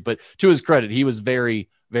comical to read. But to his credit, he was very,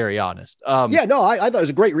 very honest. I thought it was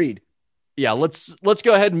a great read. Yeah, let's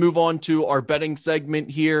go ahead and move on to our betting segment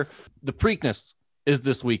here. The Preakness is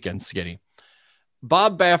this weekend, Skinny.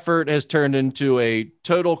 Bob Baffert has turned into a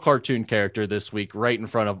total cartoon character this week, right in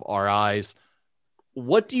front of our eyes.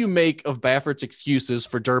 What do you make of Baffert's excuses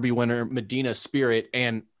for Derby winner Medina Spirit,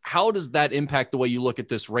 and how does that impact the way you look at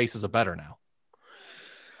this race as a bettor now?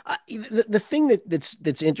 The thing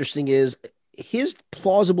that's interesting is his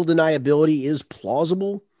plausible deniability is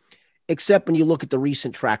plausible, except when you look at the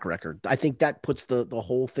recent track record. I think that puts the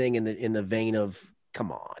whole thing in the vein of, come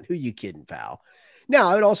on, who you kidding, pal? Now,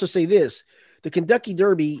 I would also say this. The Kentucky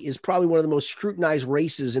Derby is probably one of the most scrutinized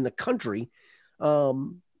races in the country.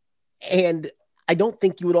 And I don't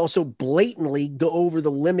think you would also blatantly go over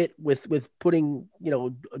the limit with putting,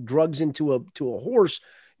 drugs into a horse,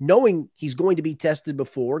 knowing he's going to be tested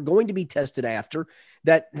before, going to be tested after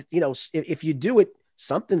that. If you do it,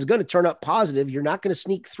 something's going to turn up positive. You're not going to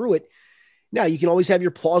sneak through it. Now you can always have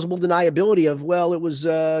your plausible deniability of, well, it was,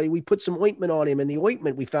 we put some ointment on him and the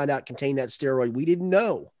ointment we found out contained that steroid. We didn't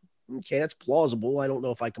know. Okay. That's plausible. I don't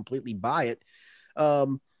know if I completely buy it.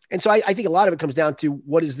 And so I think a lot of it comes down to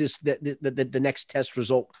what is this, the next test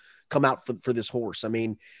result come out for this horse. I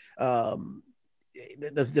mean,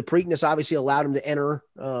 the Preakness obviously allowed him to enter.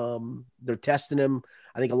 They're testing him.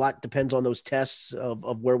 I think a lot depends on those tests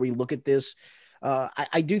of where we look at this.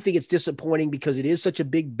 I do think it's disappointing because it is such a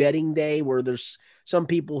big betting day where there's some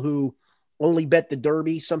people who only bet the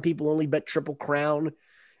Derby. Some people only bet Triple Crown.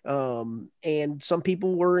 And some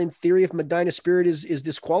people were, in theory, if Medina Spirit is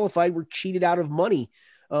disqualified, were cheated out of money.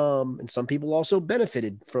 And some people also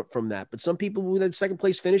benefited from that. But some people with that second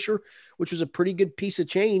place finisher, which was a pretty good piece of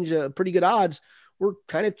change, pretty good odds, were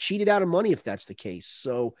kind of cheated out of money if that's the case.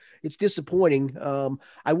 So it's disappointing.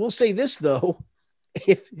 I will say this, though.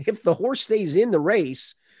 If the horse stays in the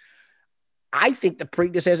race, I think the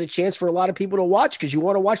Preakness has a chance for a lot of people to watch because you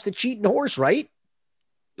want to watch the cheating horse, right?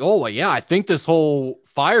 Oh, yeah. I think this whole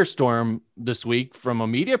firestorm this week from a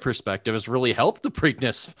media perspective has really helped the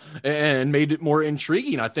Preakness and made it more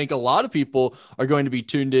intriguing. I think a lot of people are going to be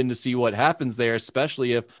tuned in to see what happens there,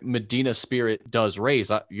 especially if Medina Spirit does race.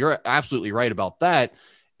 You're absolutely right about that.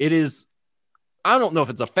 It is, I don't know if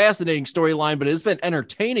it's a fascinating storyline, but it's been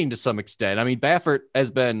entertaining to some extent. I mean, Baffert has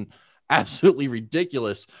been absolutely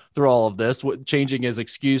ridiculous through all of this, changing his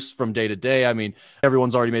excuse from day to day. I mean,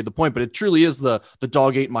 everyone's already made the point, but it truly is the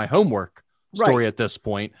dog ate my homework story at this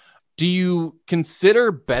point. Do you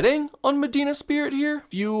consider betting on Medina Spirit here?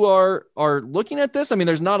 If you are looking at this, I mean,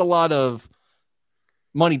 there's not a lot of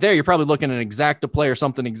money there. You're probably looking at an exacta play or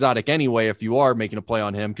something exotic anyway, if you are making a play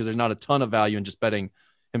on him, because there's not a ton of value in just betting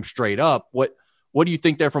him straight up. What do you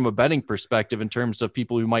think there from a betting perspective in terms of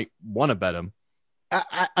people who might want to bet him?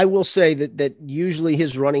 I will say that usually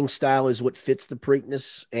his running style is what fits the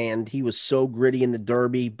Preakness, and he was so gritty in the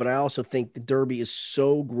Derby. But I also think the Derby is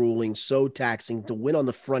so grueling, so taxing to win on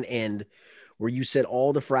the front end where you set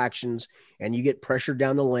all the fractions and you get pressure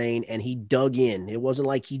down the lane, and he dug in. It wasn't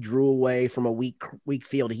like he drew away from a weak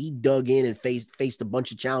field. He dug in and faced a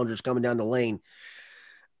bunch of challengers coming down the lane.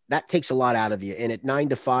 That takes a lot out of you. And at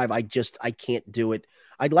 9-5, I can't do it.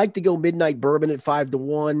 I'd like to go Midnight Bourbon at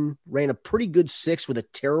 5-1. Ran a pretty good 6 with a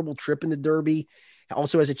terrible trip in the Derby.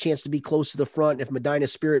 Also has a chance to be close to the front if Medina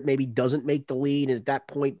Spirit maybe doesn't make the lead. And at that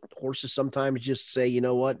point, horses sometimes just say, you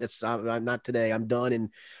know what, I'm not today. I'm done. And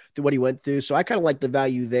through what he went through. So I kind of like the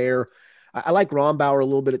value there. I like Rombauer a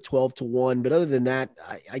little bit at 12-1, but other than that,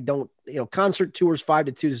 I don't, Concert Tours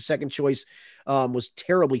 5-2 is a second choice. Was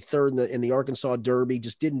terribly third in the Arkansas Derby,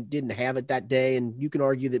 just didn't have it that day. And you can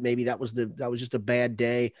argue that maybe that was just a bad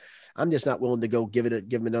day. I'm just not willing to go give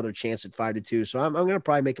him another chance at 5-2. So I'm going to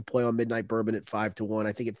probably make a play on Midnight Bourbon at 5-1.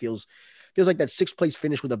 I think it feels like that 6th place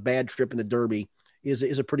finish with a bad trip in the Derby is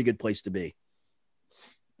a pretty good place to be.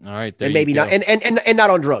 All right. And maybe not, and not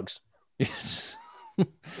on drugs.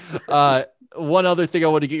 One other thing I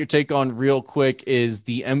want to get your take on real quick is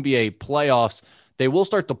the NBA playoffs. They will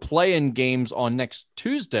start the play-in games on next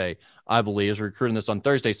Tuesday, I believe, as we're recording this on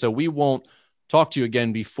Thursday. So we won't talk to you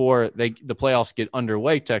again before the playoffs get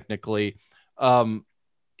underway, technically.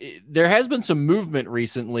 there has been some movement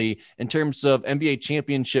recently in terms of NBA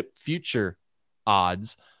championship future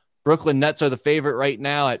odds. Brooklyn Nets are the favorite right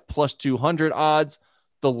now at plus 200 odds.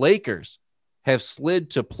 The Lakers have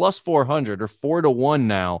slid to plus 400 or 4-1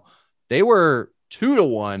 now. They were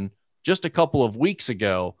 2-1 just a couple of weeks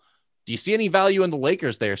ago. Do you see any value in the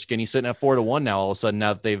Lakers there, Skinny, sitting at 4-1 now, all of a sudden,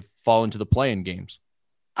 now that they've fallen to the play-in games?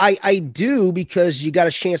 I do, because you got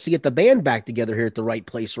a chance to get the band back together here at the right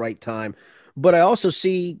place, right time. But I also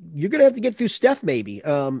see you're going to have to get through Steph maybe.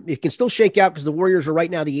 It can still shake out because the Warriors are right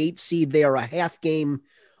now the 8 seed. They are a half game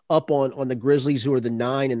up on the Grizzlies, who are the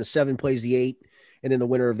 9, and the 7 plays the 8. And then the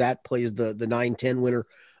winner of that plays the 9-10 winner.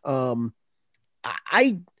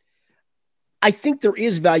 I think there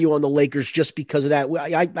is value on the Lakers just because of that.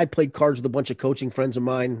 I played cards with a bunch of coaching friends of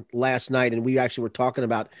mine last night, and we actually were talking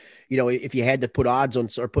about, if you had to put odds on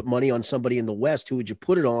or put money on somebody in the West, who would you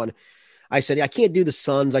put it on? I said, I can't do the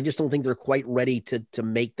Suns. I just don't think they're quite ready to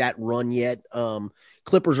make that run yet.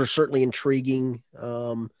 Clippers are certainly intriguing.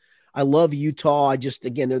 I love Utah.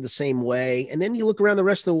 Again, they're the same way. And then you look around the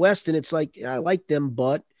rest of the West, and it's like, I like them,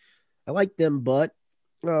 but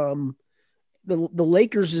the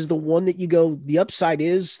Lakers is the one that you go, the upside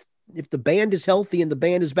is if the band is healthy and the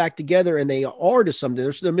band is back together, and they are to some,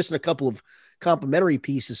 they're missing a couple of complementary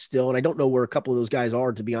pieces still. And I don't know where a couple of those guys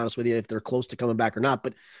are, to be honest with you, if they're close to coming back or not,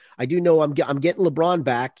 but I do know I'm getting LeBron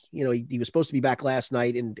back. He was supposed to be back last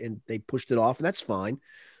night, and they pushed it off, and that's fine.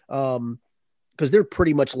 Because they're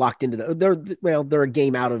pretty much locked into they're a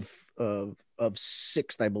game out of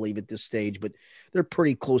 6th, I believe, at this stage, but they're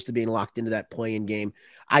pretty close to being locked into that play-in game.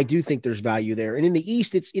 I do think there's value there. And in the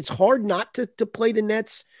East, it's hard not to play the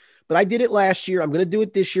Nets, but I did it last year. I'm going to do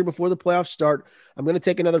it this year before the playoffs start. I'm going to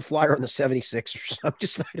take another flyer on the 76ers. I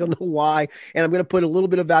don't know why. And I'm going to put a little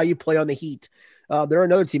bit of value play on the Heat. They're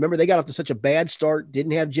another team. Remember, they got off to such a bad start,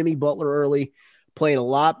 didn't have Jimmy Butler early, playing a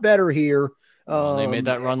lot better here. They made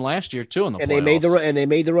that run last year too in the playoffs. They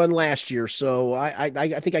made the run last year. So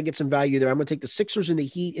I think I get some value there. I'm going to take the Sixers and the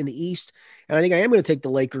Heat in the East, and I think I am going to take the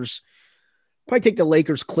Lakers. Probably take the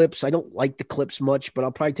Lakers Clips. I don't like the Clips much, but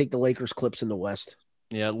I'll probably take the Lakers Clips in the West.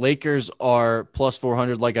 Yeah, Lakers are plus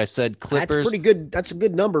 400. Like I said, Clippers. That's pretty good. That's a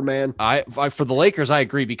good number, man. I for the Lakers, I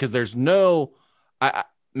agree, because there's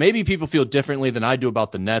maybe people feel differently than I do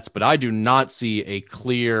about the Nets, but I do not see a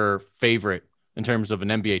clear favorite in terms of an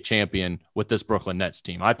NBA champion with this Brooklyn Nets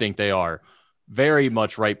team. I think they are very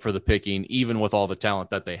much ripe for the picking, even with all the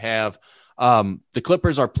talent that they have. The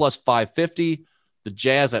Clippers are plus 550. The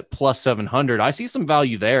Jazz at plus 700. I see some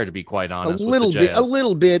value there, to be quite honest. A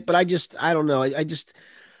little bit, but I don't know.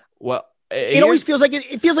 It always feels like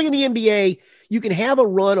it feels like in the NBA, you can have a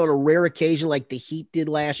run on a rare occasion like the Heat did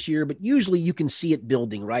last year, but usually you can see it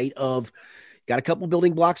building, right? Got a couple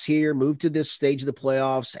building blocks here, moved to this stage of the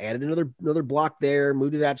playoffs, added another block there,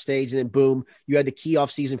 moved to that stage, and then boom, you had the key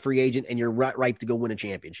off-season free agent, and you're ripe to go win a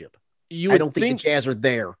championship. I don't think the Jazz are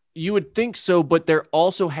there. You would think so, but there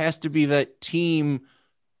also has to be that team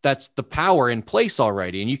that's the power in place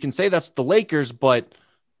already. And you can say that's the Lakers, but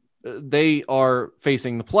they are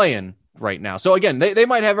facing the play-in right now. So again, they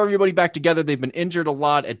might have everybody back together. They've been injured a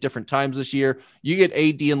lot at different times this year. You get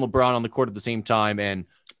AD and LeBron on the court at the same time, and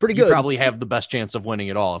pretty good. You probably have the best chance of winning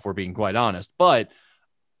it all, if we're being quite honest. But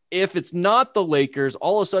if it's not the Lakers,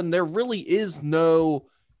 all of a sudden there really is no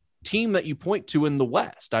team that you point to in the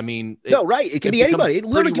West. I mean, it can be anybody. It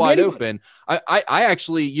literally can be anybody. Open. I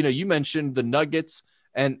actually, you mentioned the Nuggets,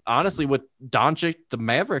 and honestly, with Doncic, the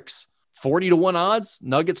Mavericks, 40-1 odds,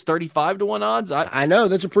 Nuggets 35-1 odds. I know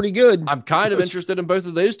that's a pretty good. I'm kind of interested in both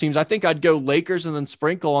of those teams. I think I'd go Lakers and then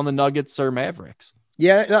sprinkle on the Nuggets or Mavericks.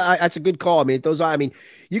 Yeah, no, that's a good call.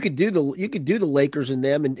 You could do the Lakers and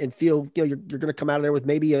them and feel you're going to come out of there with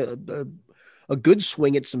maybe a good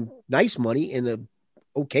swing at some nice money and a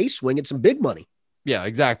okay swing at some big money. Yeah,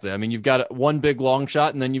 exactly. I mean, you've got one big long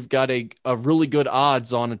shot, and then you've got a really good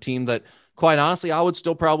odds on a team that, quite honestly, I would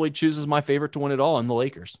still probably choose as my favorite to win it all, in the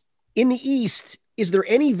Lakers. In the East, is there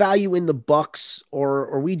any value in the Bucks, or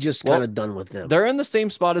are we just kind of done with them? They're in the same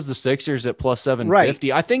spot as the Sixers at plus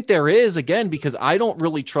 750. Right. I think there is, again, because I don't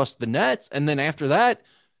really trust the Nets. And then after that,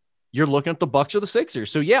 you're looking at the Bucks or the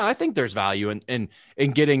Sixers. So yeah, I think there's value in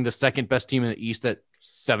getting the second best team in the East at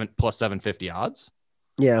plus 750 odds.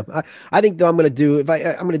 Yeah, I think though I'm going to do I'm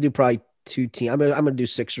going to do probably two teams. I'm going to do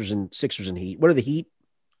Sixers and Heat. What are the Heat?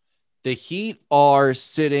 The Heat are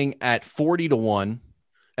sitting at 40-1,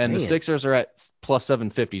 and the Sixers are at plus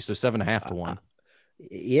 750, so 7.5-1.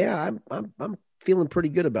 Yeah, I'm feeling pretty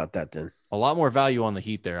good about that then. A lot more value on the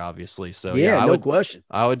Heat there, obviously. So yeah, no question.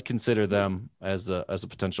 I would consider them as a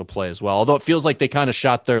potential play as well. Although it feels like they kind of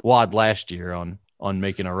shot their wad last year on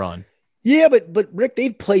making a run. Yeah, but Rick,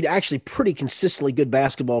 they've played actually pretty consistently good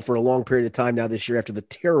basketball for a long period of time now this year after the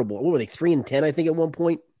terrible, what were they, 3-10, I think, at one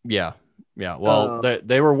point? Yeah. Yeah. Well, Um,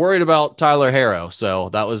 they were worried about Tyler Harrow. So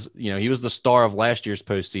that was, he was the star of last year's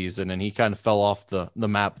postseason and he kind of fell off the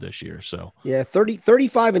map this year. So yeah,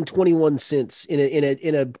 35 and 21 cents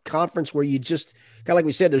in a conference where you just kind of like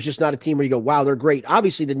we said, there's just not a team where you go, wow, they're great.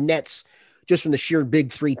 Obviously, the Nets, just from the sheer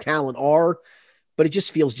big three talent, are, but it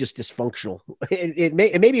just feels just dysfunctional.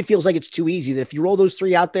 Maybe it feels like it's too easy that if you roll those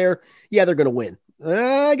three out there, yeah, they're going to win.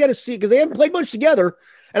 I got to see because they haven't played much together,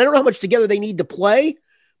 and I don't know how much together they need to play,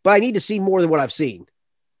 but I need to see more than what I've seen.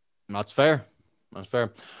 that's fair. That's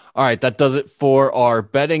fair. All right, that does it for our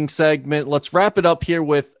betting segment. Let's wrap it up here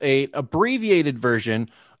with a abbreviated version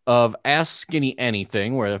of Ask Skinny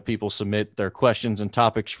Anything, where people submit their questions and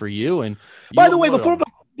topics for you. And by the way,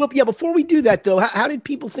 before we do that though, how did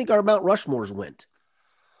people think our Mount Rushmores went?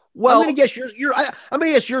 Well, I'm going to guess I'm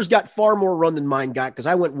going to guess yours got far more run than mine got because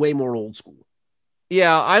I went way more old school.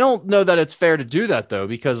 Yeah, I don't know that it's fair to do that though,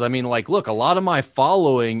 because I mean, like, look, a lot of my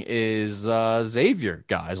following is Xavier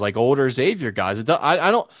guys, like older Xavier guys. I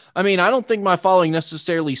don't think my following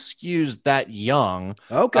necessarily skews that young.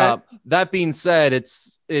 Okay. That being said,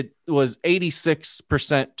 it was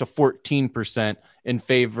 86% to 14% in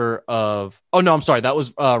favor of. Oh no, I'm sorry, that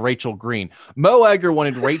was Rachel Green. Mo Egger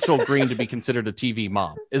wanted Rachel Green to be considered a TV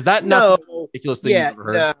mom. Is that not the ridiculous thing you've ever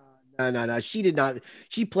heard? No. She did not.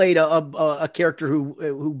 She played a character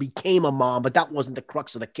who became a mom, but that wasn't the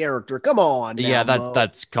crux of the character. Come on. Now, yeah, Mo.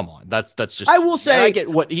 that's come on. That's just. I will say. I get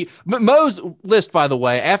what Mo's list, by the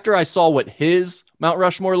way. After I saw what his Mount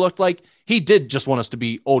Rushmore looked like, he did just want us to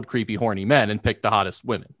be old, creepy, horny men and pick the hottest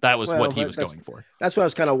women. That was what he was going for. That's what I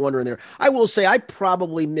was kind of wondering there. I will say I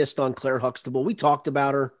probably missed on Claire Huxtable. We talked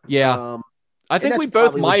about her. Yeah. I think we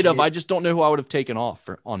both might have. I just don't know who I would have taken off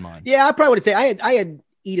on mine. Yeah, I probably would have taken. I had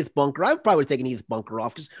Edith Bunker. I probably would have taken Edith Bunker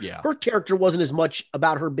off because her character wasn't as much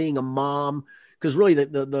about her being a mom, because really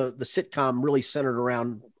the sitcom really centered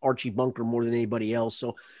around Archie Bunker more than anybody else.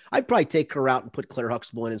 So I'd probably take her out and put Claire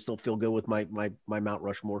Huxtable in and still feel good with my Mount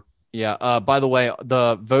Rushmore. Yeah. By the way,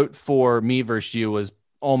 the vote for me versus you was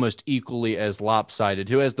almost equally as lopsided.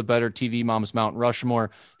 Who has the better TV mom's Mount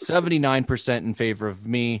Rushmore? 79% in favor of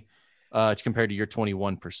me, compared to your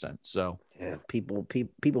 21%. So yeah, people,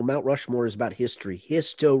 Mount Rushmore is about history.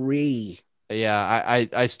 Yeah,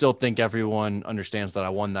 I still think everyone understands that I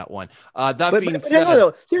won that one. That being but said,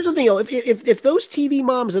 though, here's the thing: though, if those TV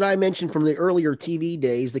moms that I mentioned from the earlier TV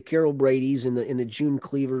days, the Carol Brady's and the June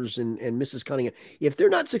Cleavers and Mrs. Cunningham, if they're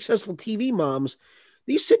not successful TV moms,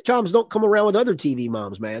 these sitcoms don't come around with other TV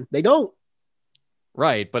moms, man. They don't.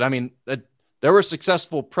 Right, but I mean, there were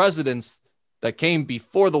successful presidents that came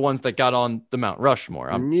before the ones that got on the Mount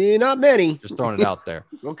Rushmore. Not many. Just throwing it out there.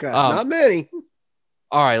 Okay, not many.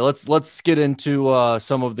 All right, let's get into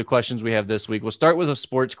some of the questions we have this week. We'll start with a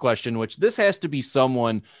sports question, which this has to be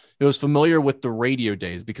someone who is familiar with the radio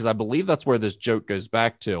days, because I believe that's where this joke goes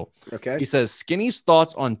back to. Okay. He says, Skinny's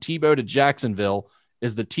thoughts on Tebow to Jacksonville.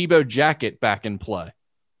 Is the Tebow jacket back in play?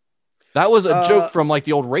 That was a joke from like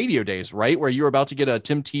the old radio days, right? Where you were about to get a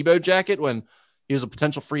Tim Tebow jacket when he was a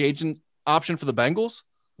potential free agent option for the Bengals.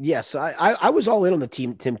 Yes, I was all in on the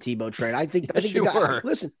Tim Tebow trade. I think you were.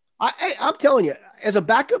 Listen, I'm telling you, as a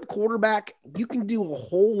backup quarterback, you can do a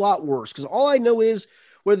whole lot worse, because all I know is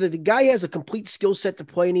whether the guy has a complete skill set to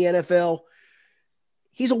play in the NFL,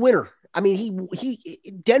 he's a winner. I mean,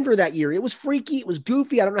 he Denver that year, it was freaky, it was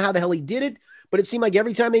goofy. I don't know how the hell he did it, but it seemed like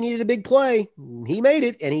every time they needed a big play, he made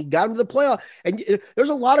it, and he got him to the playoff. And there's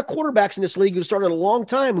a lot of quarterbacks in this league who started a long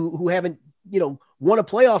time who haven't, won a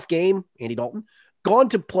playoff game. Andy Dalton, gone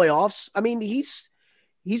to playoffs. I mean, he's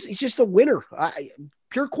just a winner.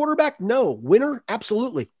 Pure quarterback, no. Winner,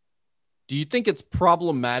 absolutely. Do you think it's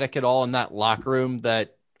problematic at all in that locker room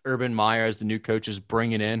that Urban Meyer, as the new coach, is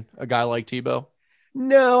bringing in a guy like Tebow?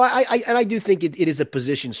 No, I do think it is a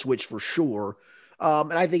position switch for sure.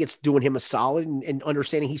 And I think it's doing him a solid and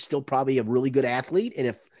understanding he's still probably a really good athlete. And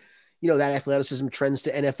if, that athleticism trends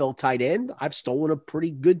to NFL tight end, I've stolen a pretty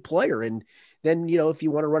good player. And then, if you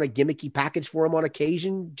want to run a gimmicky package for him on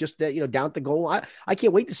occasion, just that, down at the goal, I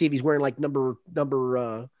can't wait to see if he's wearing like number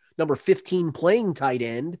 15 playing tight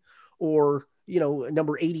end, or,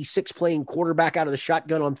 number 86 playing quarterback out of the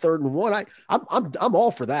shotgun on 3rd and 1. I'm all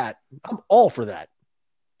for that. I'm all for that.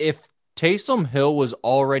 If Taysom Hill was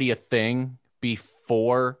already a thing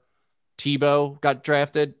before Tebow got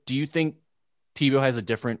drafted, do you think Tebow has a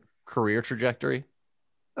different career trajectory?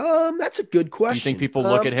 That's a good question. Do you think people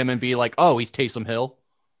look at him and be like, oh, he's Taysom Hill?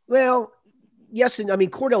 Well, yes. And I mean,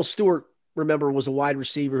 Cordell Stewart remember was a wide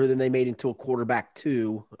receiver who then they made into a quarterback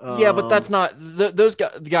too. Yeah, but that's not those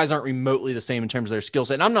guys aren't remotely the same in terms of their skill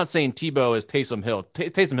set. And I'm not saying Tebow is Taysom Hill.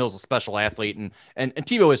 Taysom Hill's a special athlete, and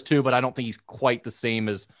Tebow is too, but I don't think he's quite the same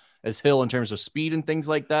as Hill in terms of speed and things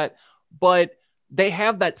like that. But they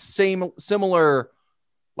have that similar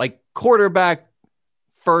like quarterback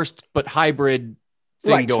first, but hybrid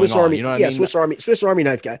thing right, going Swiss on. Army, You know what I mean? Swiss Army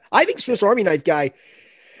knife guy. I think Swiss Army knife guy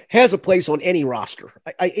has a place on any roster.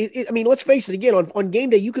 I mean, let's face it again, on game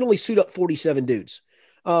day, you can only suit up 47 dudes.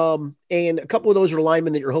 And a couple of those are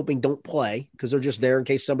linemen that you're hoping don't play because they're just there in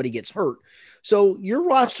case somebody gets hurt. So your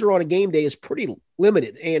roster on a game day is pretty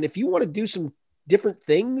limited. And if you want to do some different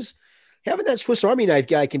things, having that Swiss Army knife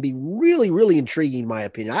guy can be really, really intriguing, in my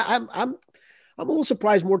opinion. I'm a little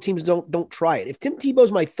surprised more teams don't try it. If Tim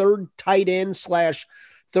Tebow's my third tight end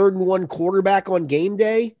 / third and one quarterback on game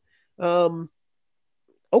day,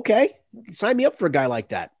 okay, sign me up for a guy like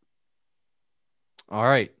that. All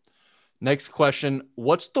right. Next question.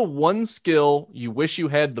 What's the one skill you wish you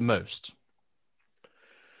had the most?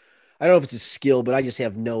 I don't know if it's a skill, but I just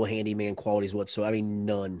have no handyman qualities whatsoever. I mean,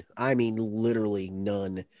 none. I mean, literally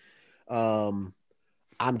none. I'm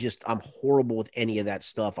horrible with any of that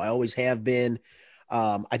stuff. I always have been.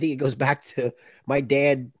 I think it goes back to my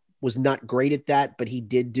dad was not great at that, but he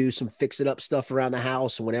did do some fix it up stuff around the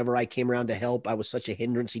house. And whenever I came around to help, I was such a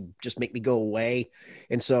hindrance. He'd just make me go away.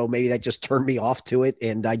 And so maybe that just turned me off to it.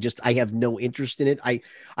 And I have no interest in it. I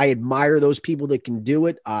admire those people that can do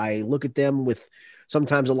it. I look at them with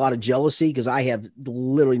sometimes a lot of jealousy because I have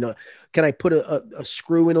literally no. Can I put a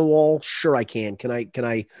screw in a wall? Sure I can. Can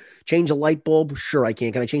I change a light bulb? Sure I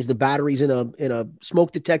can. Can I change the batteries in a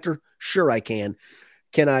smoke detector? Sure I can.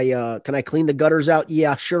 Can I clean the gutters out?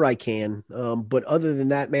 Yeah, sure I can. But other than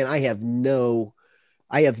that, man, I have no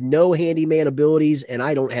handyman abilities, and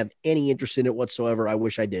I don't have any interest in it whatsoever. I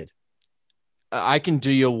wish I did. I can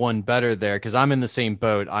do you one better there because I'm in the same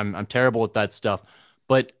boat. I'm terrible at that stuff,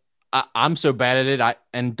 but I'm so bad at it.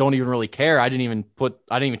 And don't even really care. I didn't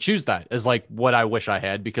even choose that as like what I wish I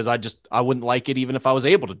had because I wouldn't like it even if I was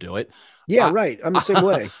able to do it. Yeah, right. I'm the same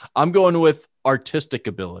way. I'm going with artistic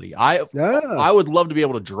ability. I would love to be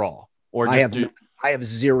able to draw or just I have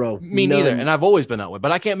zero. Me neither. And I've always been that way,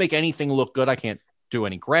 but I can't make anything look good. I can't do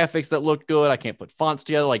any graphics that look good. I can't put fonts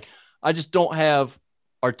together. Like I just don't have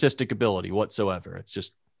artistic ability whatsoever. It's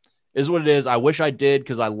just is what it is. I wish I did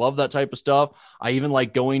because I love that type of stuff. I even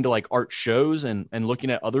like going to like art shows and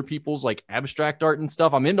looking at other people's like abstract art and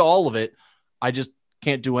stuff. I'm into all of it. I just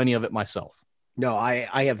can't do any of it myself. No,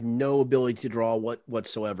 I have no ability to draw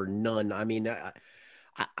whatsoever. None. I mean,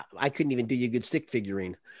 I couldn't even do you a good stick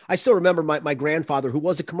figurine. I still remember my grandfather, who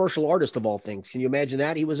was a commercial artist of all things. Can you imagine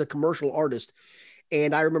that? He was a commercial artist.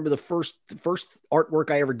 And I remember the first artwork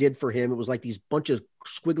I ever did for him. It was like these bunch of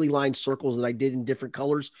squiggly line circles that I did in different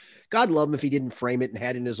colors. God love him if he didn't frame it and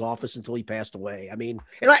had it in his office until he passed away. I mean,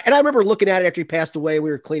 and I remember looking at it after he passed away. We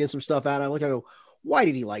were cleaning some stuff out. I go, why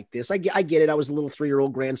did he like this? I get it. I was a little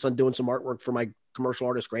 3-year-old grandson doing some artwork for my commercial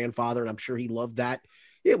artist grandfather, and I'm sure he loved that.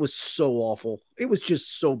 It was so awful. It was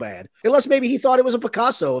just so bad. Unless maybe he thought it was a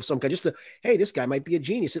Picasso of some kind. Hey, this guy might be a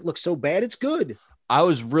genius. It looks so bad, it's good. I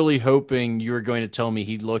was really hoping you were going to tell me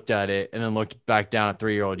he looked at it and then looked back down at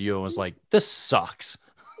 3-year-old you and was like, this sucks.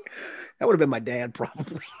 That would have been my dad,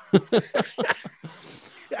 probably.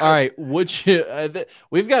 All right. Would you,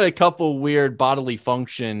 we've got a couple weird bodily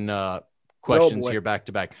function questions here back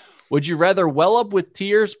to back. Would you rather well up with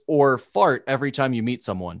tears or fart every time you meet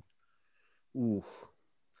someone? Ooh.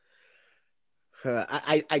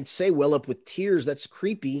 I'd say well up with tears. That's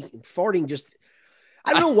creepy. Farting just,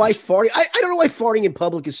 I don't know why farting. I don't know why farting in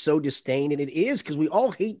public is so disdained, and it is because we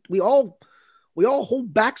all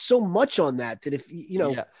hold back so much on that if you know,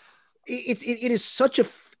 yeah. It is such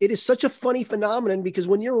a funny phenomenon because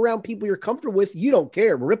when you're around people you're comfortable with, you don't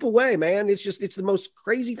care. Rip away, man. It's the most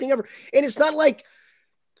crazy thing ever, and it's not like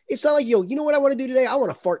you know what I want to do today. I want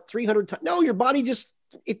to fart 300 times. No, your body just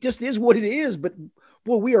is what it is. But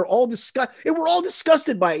boy, we are all disgusted, and we're all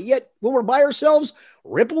disgusted by it. Yet when we're by ourselves,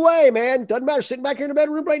 rip away, man. Doesn't matter. Sitting back here in the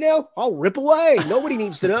bedroom right now, I'll rip away. Nobody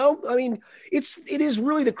needs to know. I mean, it is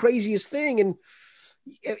really the craziest thing. And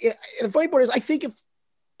the funny part is, I think if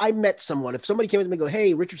I met someone, if somebody came up to me and go,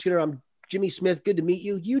 hey, Richard Skinner, I'm Jimmy Smith. Good to meet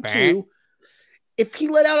you. You too. If he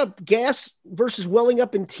let out a gas versus welling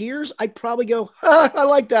up in tears, I'd probably go, I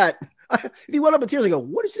like that. If he went up in tears, I go,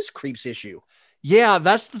 what is this creep's issue? Yeah,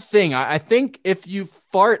 that's the thing. I think if you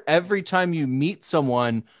fart every time you meet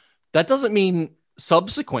someone, that doesn't mean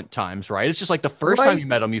subsequent times, right? It's just like the first time you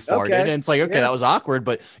met them, you farted, and it's like, okay, that was awkward,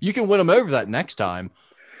 but you can win them over that next time.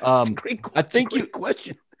 That's a great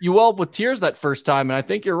question. you well up with tears that first time, and I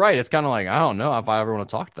think you're right. It's kind of like, I don't know if I ever want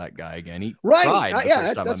to talk to that guy again. He cried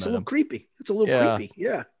that's a little creepy. It's a little creepy.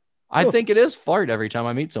 Yeah. I think it is fart every time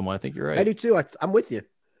I meet someone. I think you're right. I do too. I'm with you.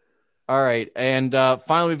 All right. And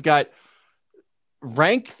finally, we've got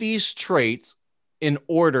rank these traits in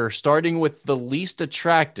order, starting with the least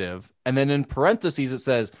attractive. And then in parentheses, it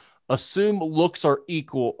says, assume looks are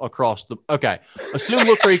equal across the, assume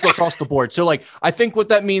looks are equal across the board. So like, I think what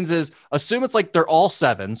that means is assume it's like, they're all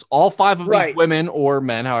sevens, all 5 of these women or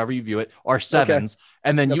men, however you view it, are sevens. Okay.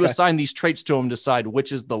 And then you assign these traits to them, decide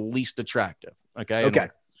which is the least attractive. Okay. Okay.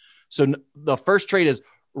 So the first trait is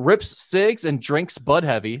rips cigs and drinks Bud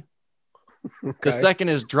Heavy. Okay. The second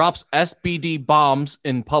is drops SBD bombs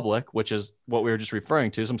in public, which is what we were just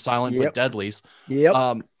referring to, some silent but deadlies.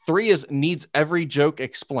 Yep. 3 is needs every joke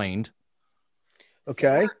explained.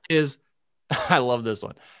 Okay. 4 is, I love this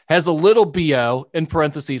one, has a little BO in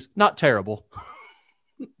parentheses, not terrible.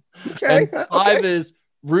 Okay. And 5 is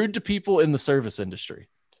rude to people in the service industry.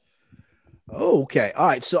 Okay. All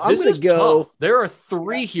right. So I'm going to go. Tough. There are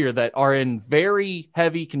 3 here that are in very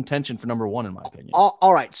heavy contention for number 1, in my opinion.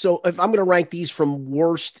 All right. So if I'm going to rank these from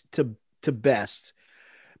worst to best,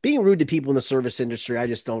 being rude to people in the service industry, I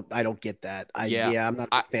don't get that. I'm not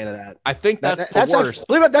a fan of that. I think that's the worst.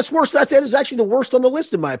 Actually, that's worse. That is actually the worst on the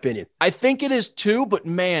list, in my opinion. I think it is too, but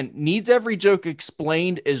man, needs every joke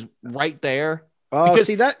explained is right there. Oh,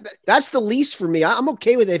 see that's the least for me. I'm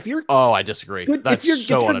okay with it. If you're, I disagree. Good, if you're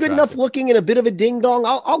good enough looking and a bit of a ding dong,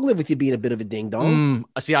 I'll live with you being a bit of a ding dong.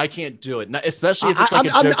 See, I can't do it, especially if it's like a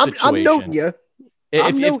joke situation. I'm noting you.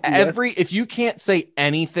 If you can't say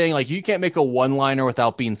anything, like you can't make a one-liner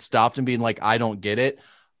without being stopped and being like, I don't get it,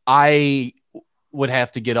 I would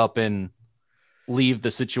have to get up and leave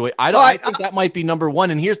the situation. I think that might be number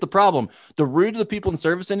 1. And here's the problem. The rude to the people in the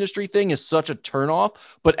service industry thing is such a turnoff,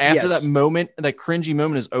 but after that moment, that cringy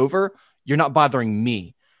moment is over, you're not bothering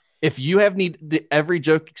me. If you have every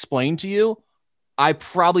joke explained to you, I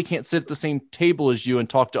probably can't sit at the same table as you and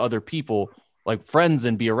talk to other people like friends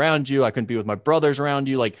and be around you. I couldn't be with my brothers around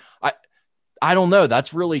you. Like, I don't know.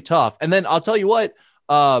 That's really tough. And then I'll tell you what,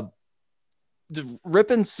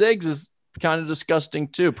 ripping cigs is kind of disgusting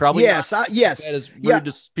too. Probably yes. As rude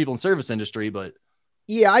to people in service industry, but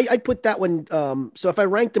I'd put that one. So if I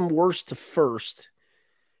rank them worst to first,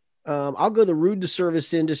 I'll go the rude to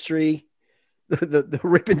service industry, the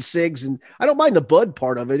ripping cigs, and I don't mind the bud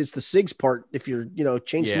part of it. It's the cigs part. If you're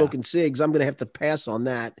chain smoking cigs, I'm gonna have to pass on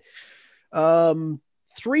that.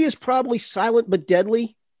 3 is probably silent but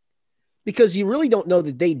deadly, because you really don't know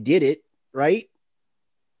that they did it, right?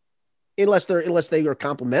 Unless they are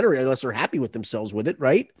complimentary, unless they're happy with themselves with it,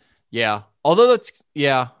 right? Yeah. Although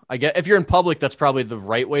I get, if you're in public, that's probably the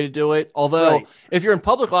right way to do it. Although if you're in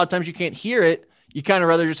public, a lot of times you can't hear it. You kind of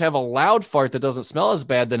rather just have a loud fart that doesn't smell as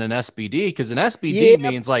bad than an SBD, because an SBD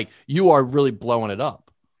means like you are really blowing it up.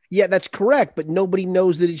 Yeah, that's correct, but nobody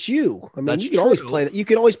knows that it's you. I mean, you can always play that. You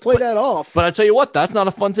can always play that off. But I tell you what, that's not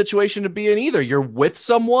a fun situation to be in either. You're with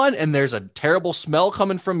someone and there's a terrible smell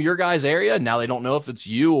coming from your guy's area. Now they don't know if it's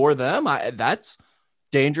you or them. That's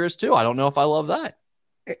dangerous too. I don't know if I love that.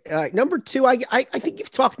 Number 2, I think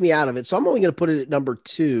you've talked me out of it, so I'm only going to put it at number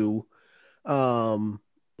 2.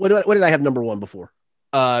 What did I have number 1 before?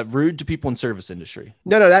 Rude to people in service industry.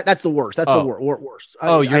 No, that's the worst. That's the worst.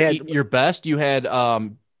 Your best. You had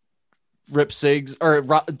rip cigs or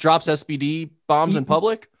drops SBD bombs in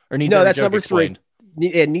public, or needs every that's joke number explained? 3.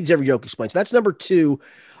 It needs every joke explained. So that's number 2.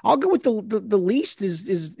 I'll go with the least is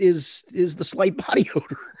the slight body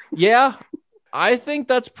odor. Yeah, I think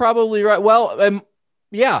that's probably right. Well,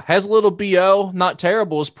 has a little BO, not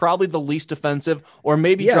terrible, is probably the least offensive, or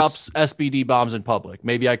maybe drops SBD bombs in public.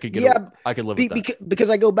 Maybe I could I could live with that. Because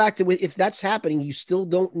I go back to, if that's happening, you still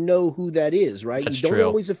don't know who that is, right? That's you don't true.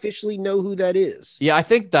 always officially know who that is. Yeah, I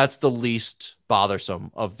think that's the least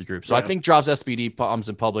bothersome of the group. So I think drops SBD bombs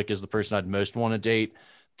in public is the person I'd most want to date.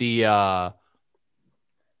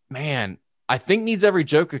 I think needs every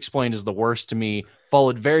joke explained is the worst to me,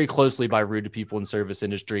 followed very closely by rude to people in service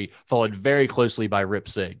industry, followed very closely by rip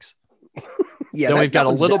cigs. Then we've got a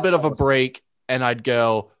little bit of a break, and I'd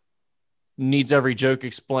go needs every joke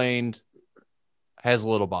explained, has a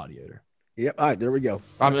little body odor. Yep. All right, there we go.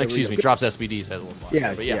 Excuse me, drops SBDs, has a little body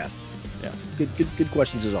odor. But yeah. Good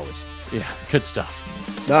questions as always. Yeah, good stuff.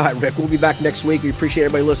 All right, Rick, we'll be back next week. We appreciate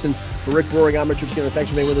everybody listening. For Rick Broering, I'm Richard Skinner. Thanks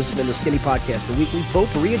for being with us. It's been the Skinny Podcast, the weekly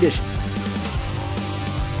potpourri edition.